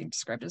seen anything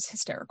described as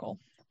hysterical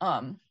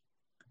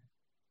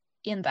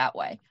in that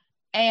way.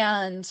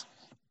 And,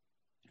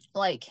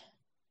 like,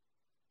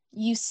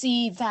 you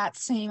see that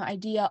same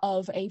idea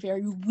of a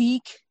very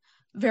weak,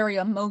 very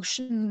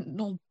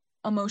emotionally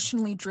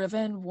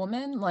driven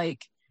woman.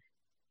 Like,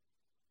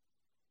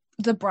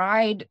 the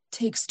bride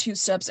takes 2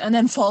 steps and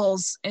then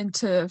falls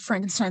into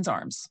Frankenstein's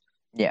arms.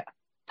 Yeah.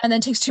 And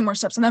then takes 2 more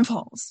steps and then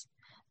falls.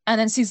 And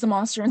then sees the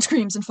monster and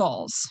screams and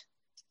falls.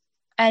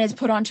 And is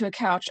put onto a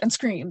couch and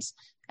screams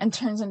and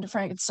turns into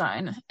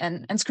Frankenstein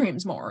and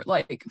screams more.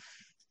 Like,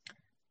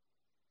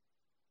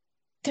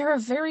 they're a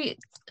very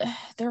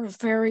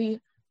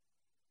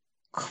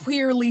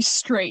queerly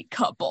straight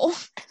couple.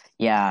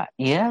 Yeah.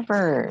 You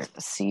ever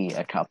see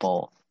a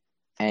couple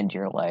and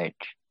you're like,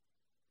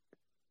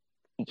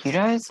 you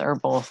guys are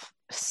both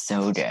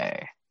so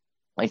gay.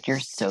 Like, you're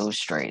so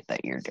straight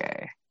that you're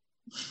gay.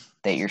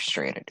 That you're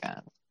straight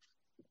again.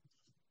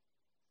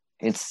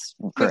 It's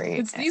great.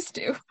 It's these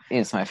two.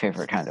 It's my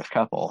favorite kind of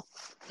couple.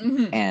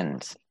 Mm-hmm.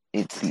 And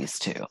it's these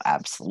two,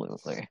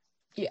 absolutely.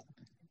 Yeah.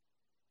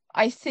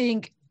 I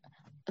think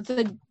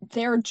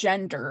their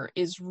gender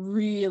is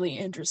really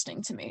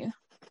interesting to me.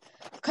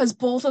 Because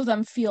both of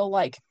them feel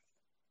like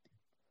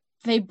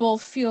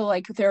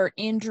they're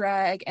in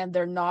drag and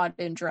they're not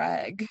in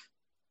drag.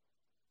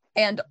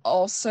 And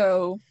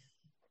also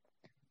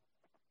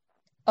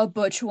a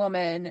butch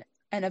woman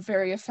and a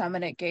very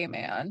effeminate gay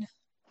man.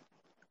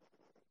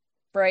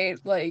 Right?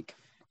 Like,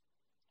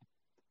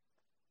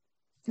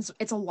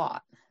 it's a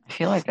lot. I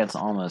feel like it's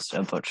almost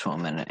a butch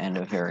woman and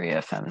a very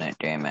effeminate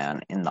gay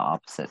man in the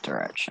opposite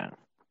direction.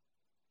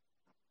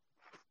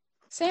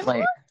 Same like,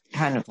 more?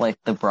 Kind of like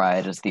the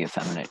bride is the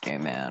effeminate gay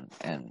man,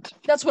 and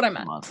that's what I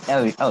meant.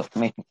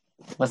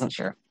 Wasn't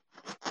sure.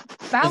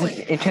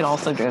 Valid. It could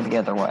also go the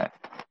other way.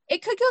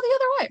 It could go the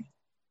other way.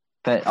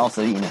 But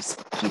also, you know,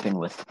 keeping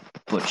with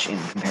butch in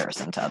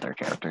comparison to other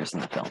characters in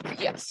the film.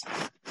 Yes.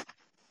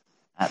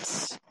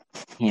 That's,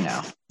 you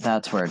know,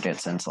 that's where it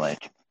gets into,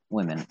 like,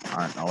 women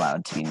aren't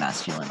allowed to be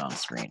masculine on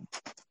screen.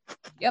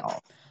 Yep.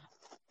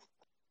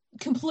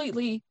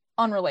 Completely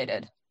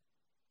unrelated.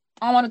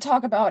 I want to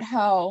talk about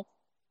how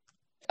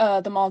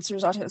the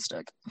monster's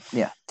autistic.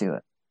 Yeah, do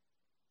it.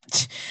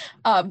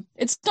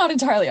 It's not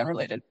entirely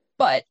unrelated,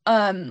 but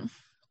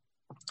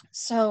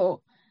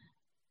so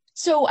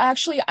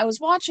actually I was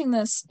watching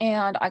this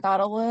and I got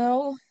a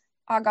little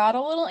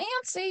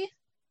antsy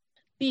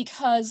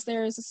because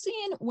there is a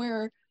scene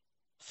where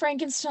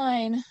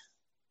Frankenstein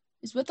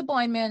is with the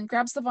blind man,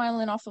 grabs the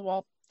violin off the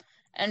wall,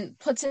 and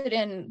puts it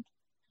in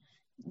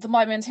the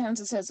blind man's hands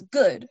and says,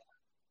 "Good."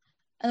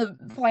 And the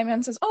blind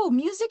man says, "Oh,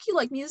 music? You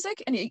like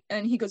music?" And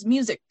he goes,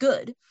 "Music,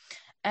 good."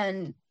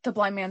 And the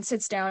blind man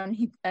sits down.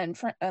 And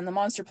the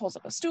monster pulls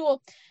up a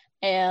stool,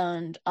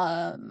 and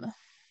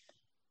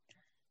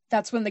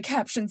that's when the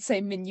captions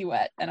say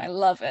 "minuet," and I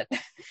love it.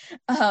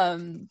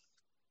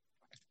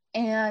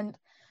 And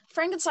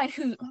Frankenstein,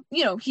 who,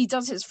 he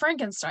does his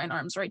Frankenstein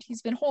arms, right?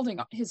 He's been holding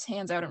his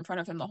hands out in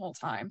front of him the whole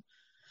time.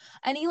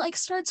 And he,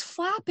 starts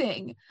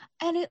flapping.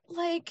 And it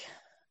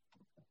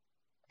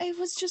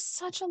was just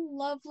such a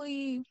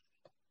lovely...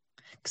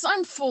 Because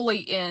I'm fully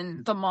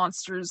in the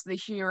monster's the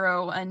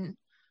hero, and,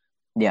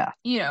 yeah,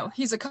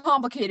 he's a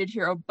complicated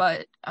hero,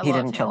 but he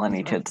didn't kill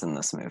any kids in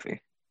this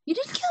movie. He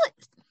didn't kill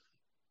it.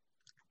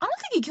 I don't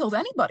think he killed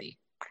anybody.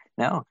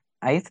 No,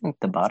 I think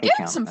the body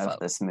count of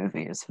this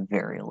movie is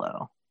very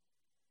low.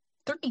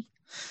 30.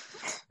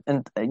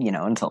 And,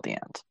 until the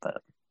end,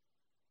 but...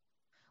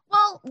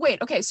 Well, wait,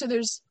 okay, so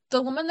there's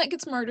the woman that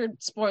gets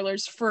murdered,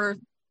 spoilers, for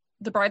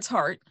The Bride's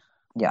Heart.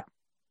 Yeah.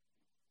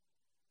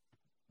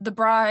 The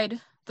bride,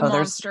 the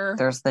monster.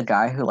 There's the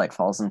guy who,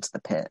 falls into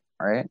the pit,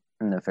 right?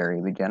 In the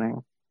very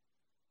beginning.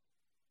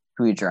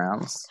 Who he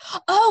drowns.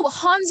 Oh,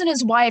 Hans and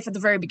his wife at the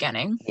very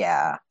beginning.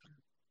 Yeah.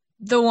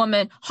 The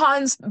woman,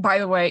 Hans, by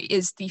the way,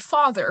 is the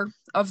father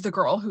of the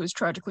girl who is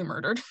tragically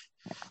murdered.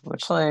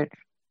 Which,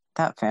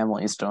 that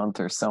family is going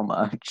through so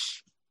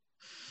much.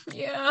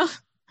 Yeah.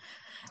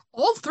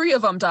 All three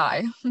of them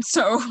die.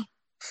 So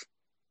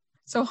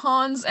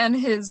Hans and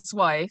his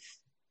wife,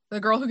 the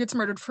girl who gets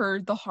murdered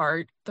for the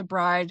heart, the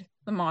bride,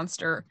 the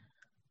monster,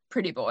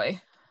 pretty boy.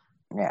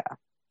 Yeah.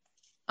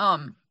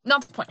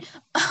 Not the point.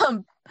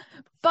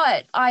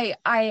 But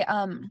it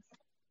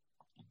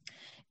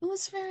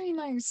was very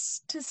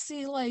nice to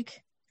see,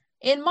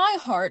 in my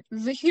heart,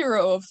 the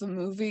hero of the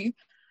movie,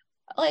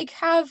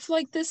 have,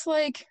 this,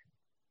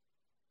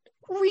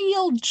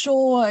 real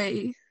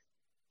joy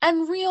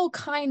and real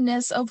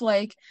kindness of,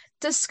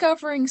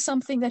 discovering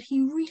something that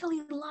he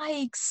really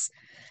likes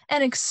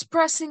and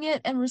expressing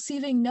it and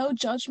receiving no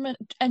judgment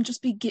and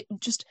just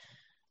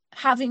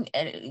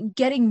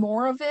getting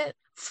more of it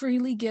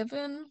freely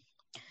given.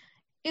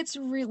 It's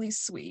really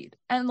sweet.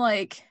 And,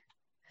 I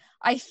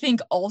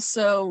think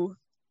also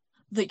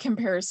the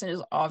comparison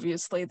is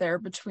obviously there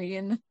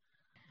between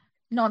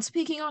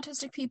non-speaking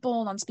autistic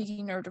people,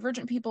 non-speaking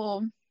neurodivergent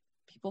people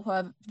who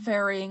have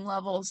varying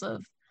levels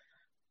of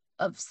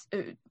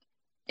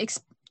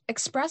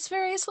express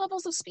various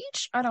levels of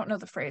speech. I don't know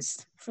the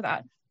phrase for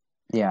that.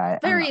 Yeah.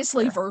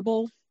 Variously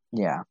verbal.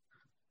 Yeah.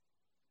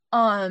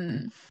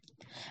 And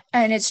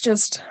it's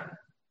just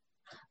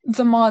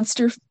the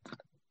monster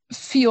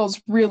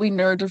feels really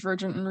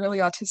neurodivergent and really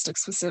autistic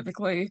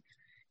specifically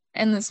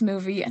in this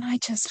movie, and I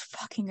just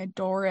fucking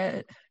adore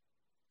it.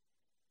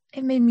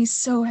 It made me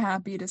so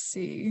happy to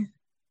see.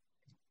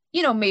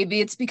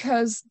 Maybe it's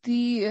because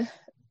the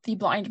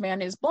blind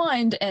man is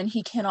blind and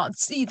he cannot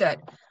see that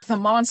the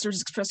monster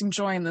is expressing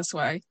joy in this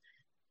way.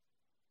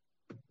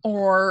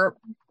 Or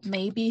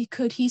maybe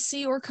could he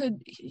see, or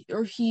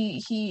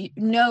he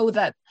know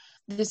that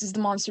this is the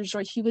monster's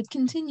joy, he would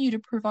continue to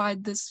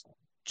provide this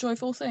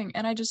joyful thing.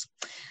 And I just...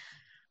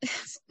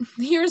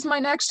 Here's my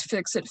next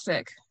fix-it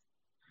fic.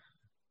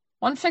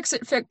 One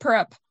fix-it fic per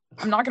ep.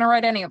 I'm not going to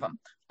write any of them.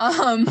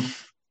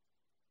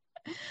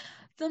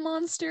 The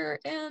monster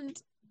and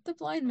the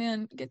blind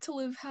man get to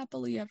live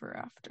happily ever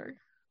after.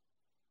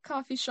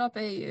 Coffee Shop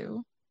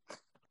AU.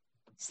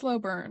 Slow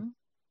burn.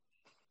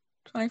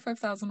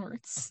 25,000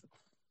 words.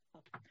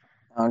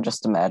 I'm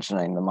just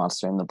imagining the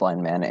monster and the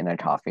blind man in a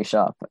coffee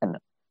shop and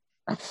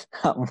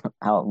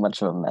how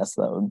much of a mess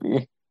that would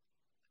be.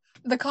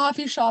 The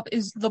coffee shop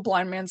is the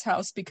blind man's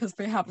house because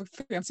they have a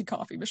fancy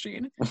coffee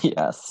machine.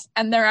 Yes.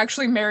 And they're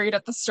actually married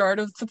at the start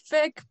of the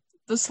fic.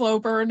 The slow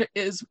burn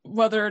is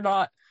whether or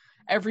not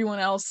everyone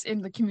else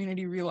in the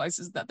community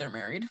realizes that they're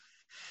married.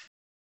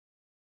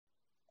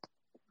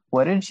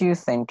 What did you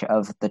think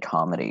of the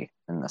comedy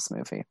in this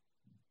movie?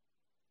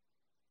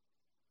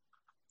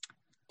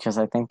 Because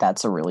I think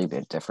that's a really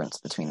big difference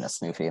between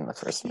this movie and the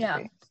first movie. Yeah.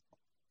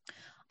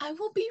 I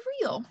will be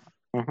real.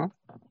 Mm-hmm.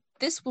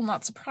 This will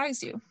not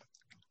surprise you.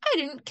 I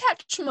didn't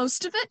catch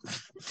most of it.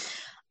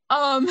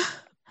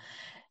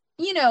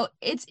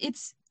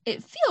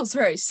 It feels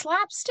very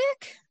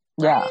slapstick.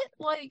 Yeah.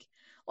 Right?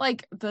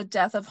 Like the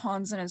death of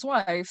Hans and his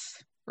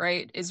wife,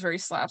 right, is very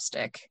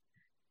slapstick.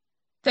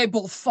 They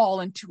both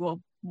fall into a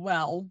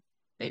well,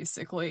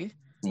 basically.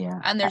 Yeah.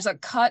 And there's a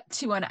cut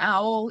to an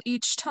owl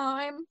each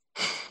time.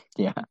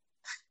 Yeah.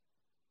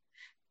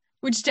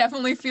 Which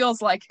definitely feels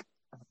like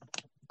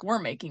we're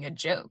making a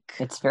joke.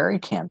 It's very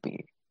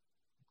campy.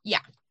 Yeah.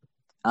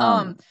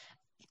 And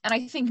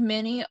I think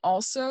Minnie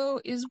also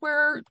is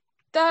where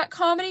that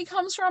comedy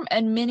comes from,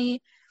 and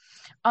Minnie,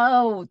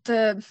 oh,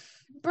 the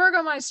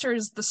Burgomeister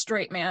is the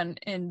straight man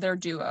in their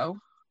duo.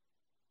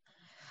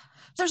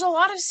 There's a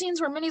lot of scenes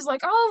where Minnie's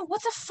like, oh,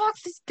 what the fuck?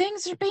 These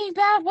things are being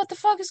bad. What the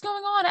fuck is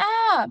going on?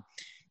 Ah.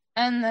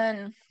 And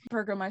then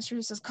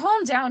Burgomeister says,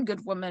 calm down,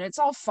 good woman. It's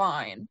all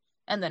fine.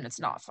 And then it's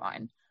not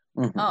fine.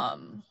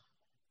 Mm-hmm.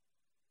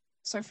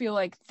 So I feel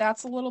like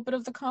that's a little bit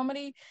of the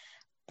comedy.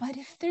 But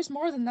if there's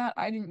more than that,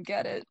 I didn't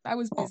get it. I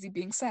was busy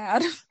being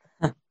sad.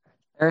 There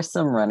are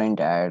some running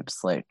gags,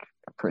 like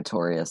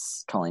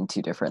Pretorius calling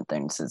two different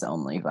things his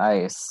only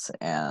vice,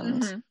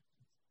 and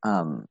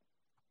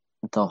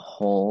the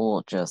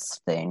whole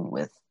just thing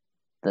with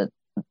the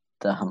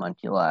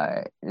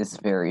homunculi is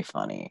very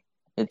funny.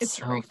 It's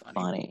so very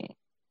funny.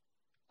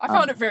 I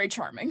found it very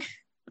charming.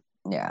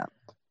 Yeah,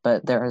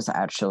 but there is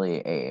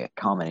actually a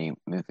comedy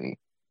movie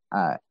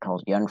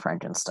called Young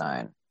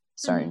Frankenstein,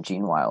 starring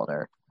Gene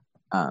Wilder.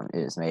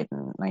 It was made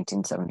in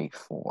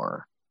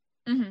 1974,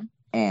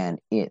 and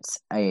it's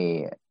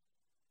a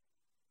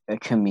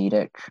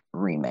comedic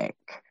remake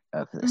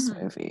of this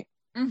movie,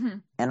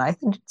 and I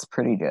think it's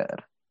pretty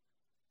good.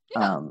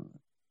 Yeah.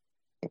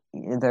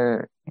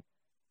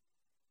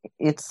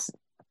 It's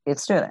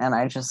good, and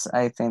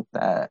I think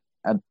that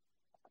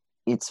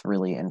it's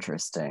really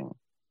interesting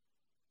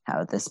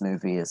how this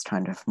movie is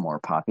kind of more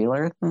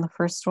popular than the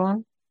first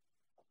one.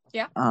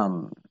 Yeah.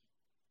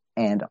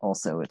 And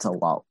also it's a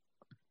lot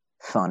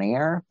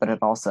funnier, but it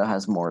also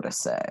has more to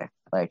say.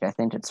 Like, I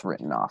think it's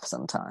written off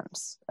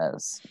sometimes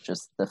as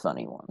just the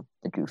funny one,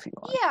 the goofy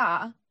one.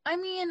 Yeah. I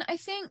mean, I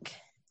think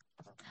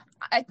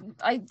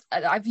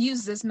I've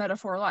used this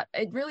metaphor a lot.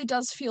 It really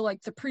does feel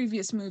like the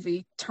previous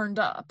movie turned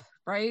up,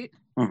 right?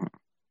 Mm-hmm.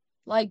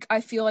 Like,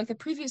 I feel like the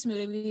previous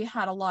movie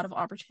had a lot of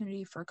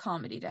opportunity for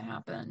comedy to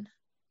happen.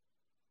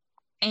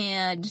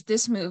 And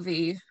this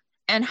movie,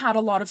 and had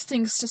a lot of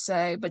things to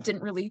say, but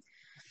didn't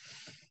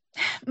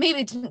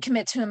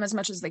commit to him as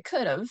much as they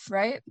could have,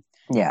 right?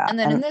 Yeah. And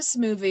then in this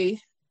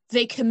movie,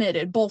 they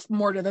committed both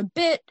more to the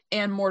bit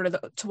and more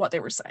to what they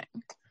were saying.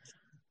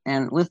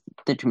 And with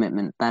the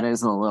commitment, that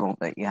is a little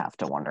bit, you have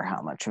to wonder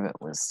how much of it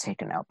was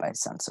taken out by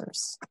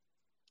censors.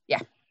 Yeah.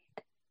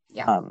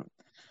 Yeah.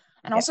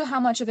 And also how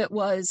much of it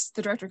was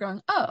the director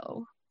going,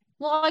 oh,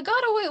 well, I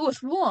got away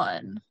with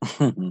one.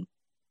 Well,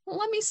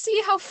 let me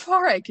see how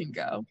far I can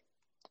go.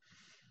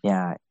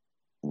 Yeah.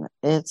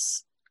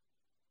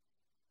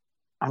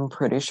 I'm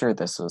pretty sure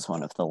this was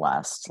one of the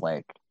last,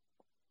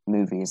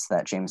 movies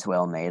that James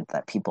Whale made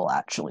that people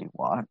actually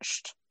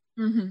watched.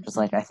 It's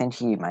like, I think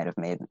he might have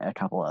made a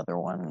couple other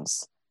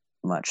ones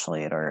much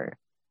later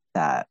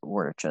that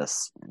were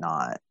just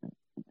not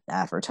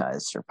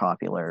advertised or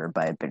popular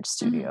by a big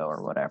studio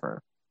or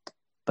whatever.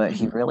 But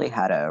he really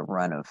had a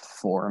run of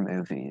 4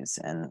 movies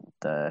in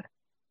the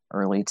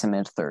early to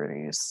mid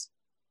 30s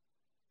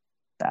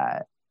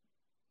that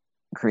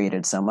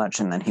created so much,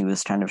 and then he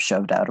was kind of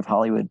shoved out of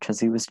Hollywood because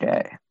he was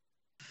gay.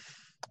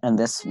 And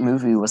this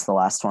movie was the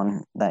last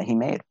one that he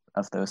made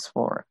of those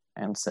 4.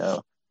 And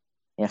so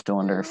you have to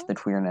wonder if the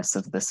queerness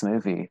of this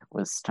movie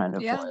was kind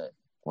of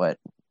what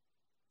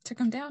took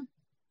him down.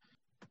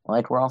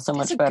 Like, we're all so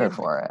much better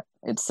for it.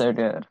 It's so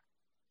good.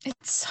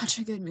 It's such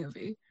a good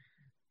movie.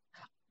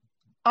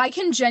 I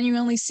can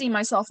genuinely see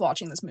myself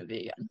watching this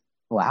movie again.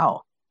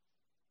 Wow.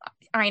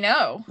 I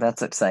know.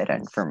 That's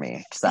exciting for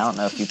me, because I don't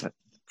know if you've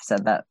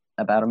said that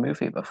about a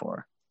movie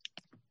before.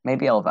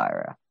 Maybe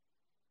Elvira.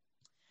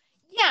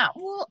 Yeah,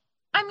 well,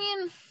 I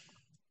mean,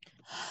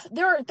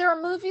 there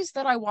are movies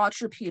that I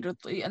watch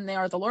repeatedly, and they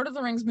are the Lord of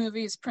the Rings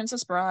movies,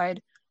 Princess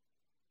Bride,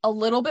 a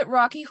little bit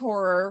Rocky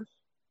Horror,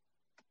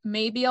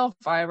 maybe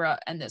Elvira,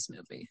 and this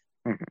movie.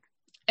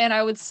 And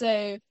I would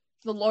say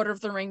the Lord of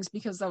the Rings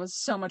because that was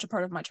so much a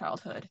part of my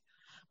childhood.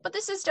 But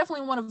this is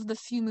definitely one of the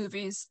few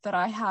movies that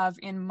I have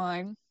in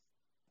my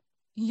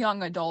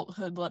young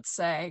adulthood, let's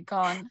say,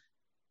 gone,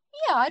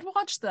 yeah, I'd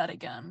watch that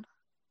again.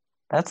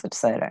 That's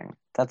exciting.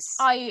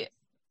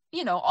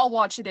 I'll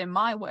watch it in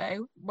my way,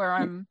 where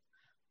I'm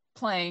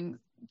playing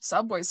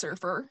Subway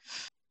Surfer.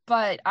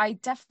 But I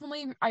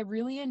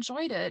really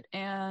enjoyed it,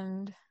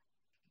 and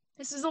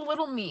this is a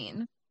little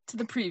mean to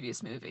the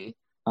previous movie.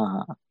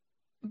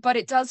 But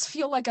it does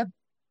feel like a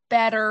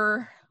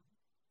better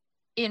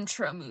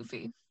intro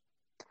movie.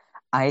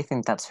 I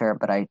think that's fair,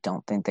 but I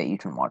don't think that you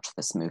can watch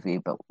this movie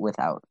but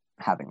without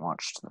having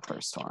watched the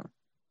first one.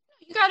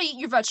 You gotta eat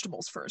your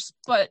vegetables first,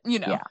 but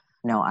Yeah,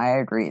 no, I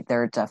agree.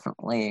 There are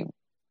definitely,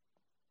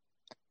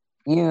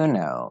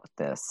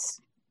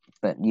 this,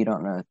 but you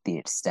don't know the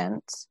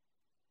extent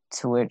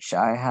to which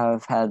I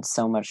have had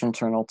so much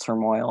internal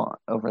turmoil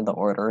over the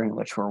order in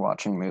which we're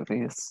watching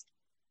movies.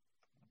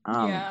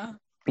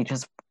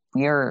 Because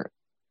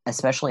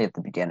especially at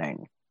the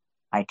beginning,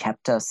 I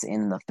kept us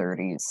in the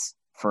 30s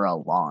for a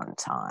long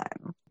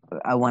time.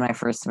 When I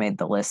first made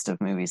the list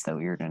of movies that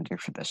we were going to do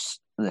for this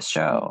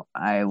show,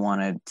 I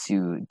wanted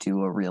to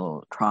do a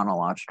real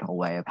chronological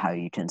way of how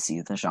you can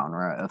see the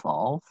genre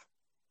evolve.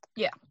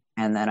 Yeah.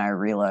 And then I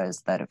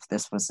realized that if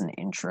this was an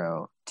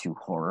intro to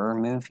horror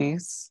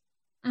movies,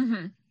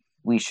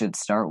 we should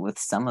start with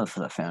some of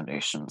the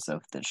foundations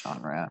of the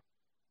genre,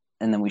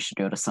 and then we should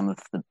go to some of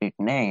the big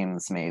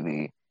names,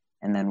 maybe,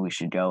 and then we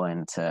should go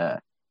into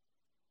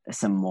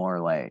some more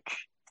like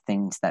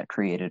things that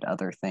created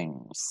other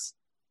things,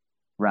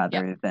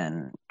 rather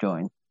than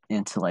going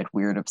into like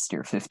weird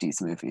obscure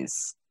 50s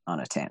movies on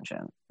a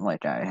tangent,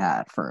 like I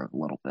had for a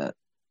little bit,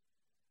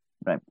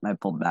 but I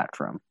pulled back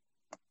from.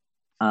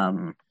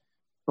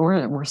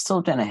 We're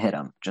still gonna hit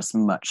them, just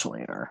much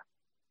later,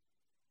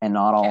 and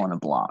not all in a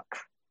block.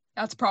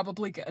 That's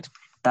probably good.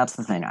 That's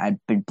the thing. I had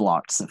big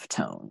blocks of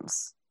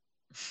tones.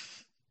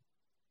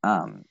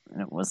 And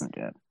it wasn't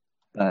good.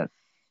 But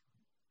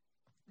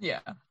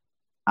yeah,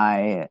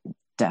 I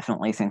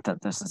definitely think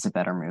that this is a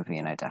better movie,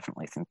 and I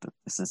definitely think that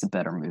this is a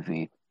better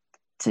movie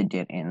to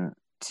get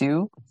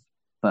into,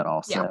 but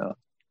also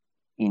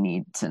you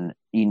need to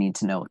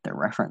know what they're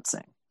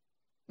referencing.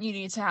 You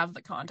need to have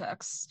the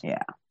context.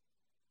 Yeah.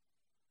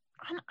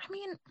 I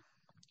mean,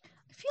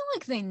 I feel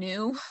like they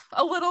knew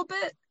a little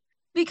bit,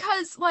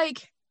 because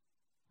like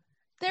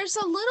there's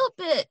a little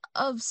bit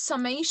of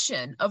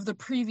summation of the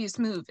previous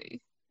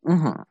movie.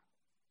 Mm-hmm.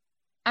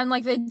 And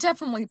like they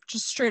definitely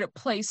just straight up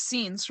play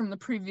scenes from the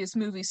previous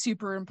movie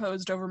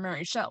superimposed over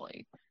Mary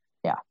Shelley.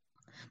 Yeah.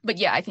 But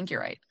yeah, I think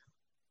you're right.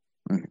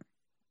 Mm-hmm.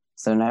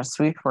 So next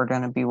week we're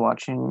going to be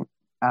watching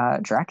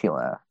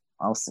Dracula,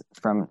 also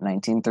from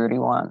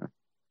 1931.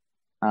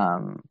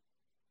 I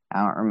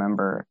don't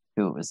remember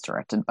who it was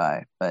directed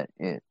by, but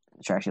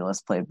Dracula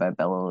is played by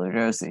Bela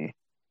Lugosi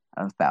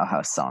of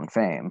Bauhaus song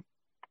fame.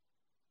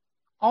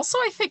 Also,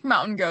 I think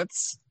Mountain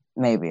Goats.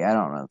 Maybe, I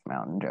don't know the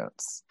Mountain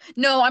Goats.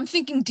 No, I'm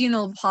thinking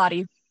Dino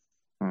Lombardi.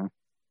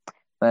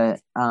 But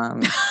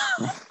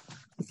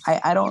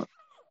I don't.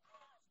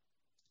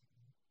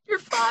 You're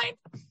fine.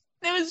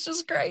 It was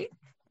just great.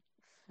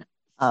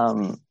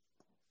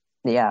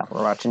 Yeah,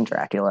 we're watching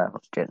Dracula. We're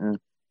getting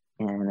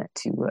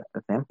into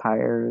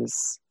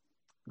vampires.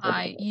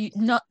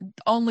 Not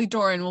only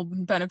Dorian will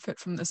benefit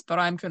from this, but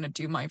I'm gonna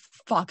do my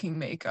fucking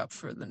makeup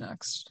for the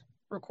next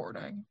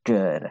recording.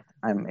 Good.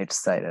 I'm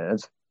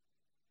excited.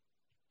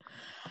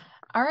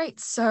 All right,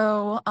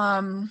 so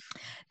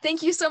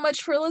thank you so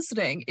much for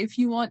listening. If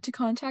you want to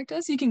contact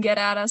us, you can get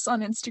at us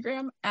on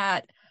Instagram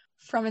at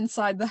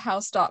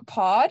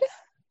FromInsideTheHouse.pod,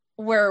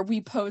 where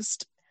we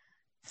post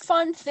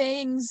fun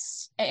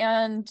things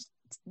and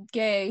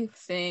gay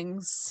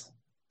things.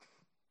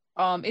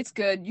 It's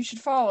good. You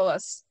should follow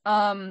us.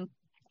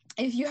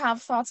 If you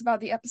have thoughts about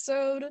the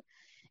episode,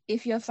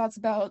 if you have thoughts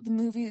about the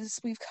movies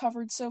we've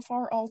covered so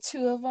far, all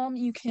 2 of them,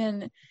 you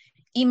can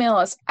email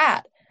us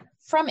at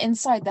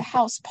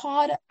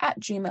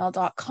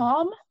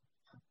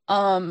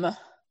FromInsideTheHousePod@gmail.com.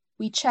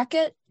 We check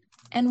it,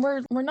 and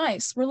we're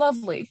nice. We're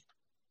lovely.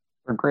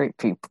 We're great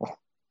people.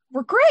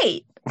 We're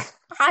great.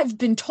 I've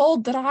been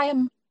told that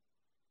I'm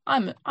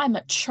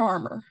a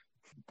charmer,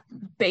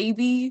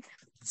 baby.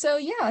 So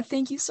yeah,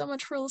 thank you so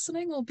much for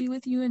listening. We'll be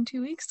with you in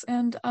 2 weeks,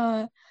 and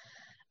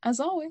as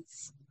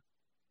always,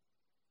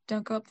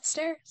 don't go up the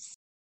stairs.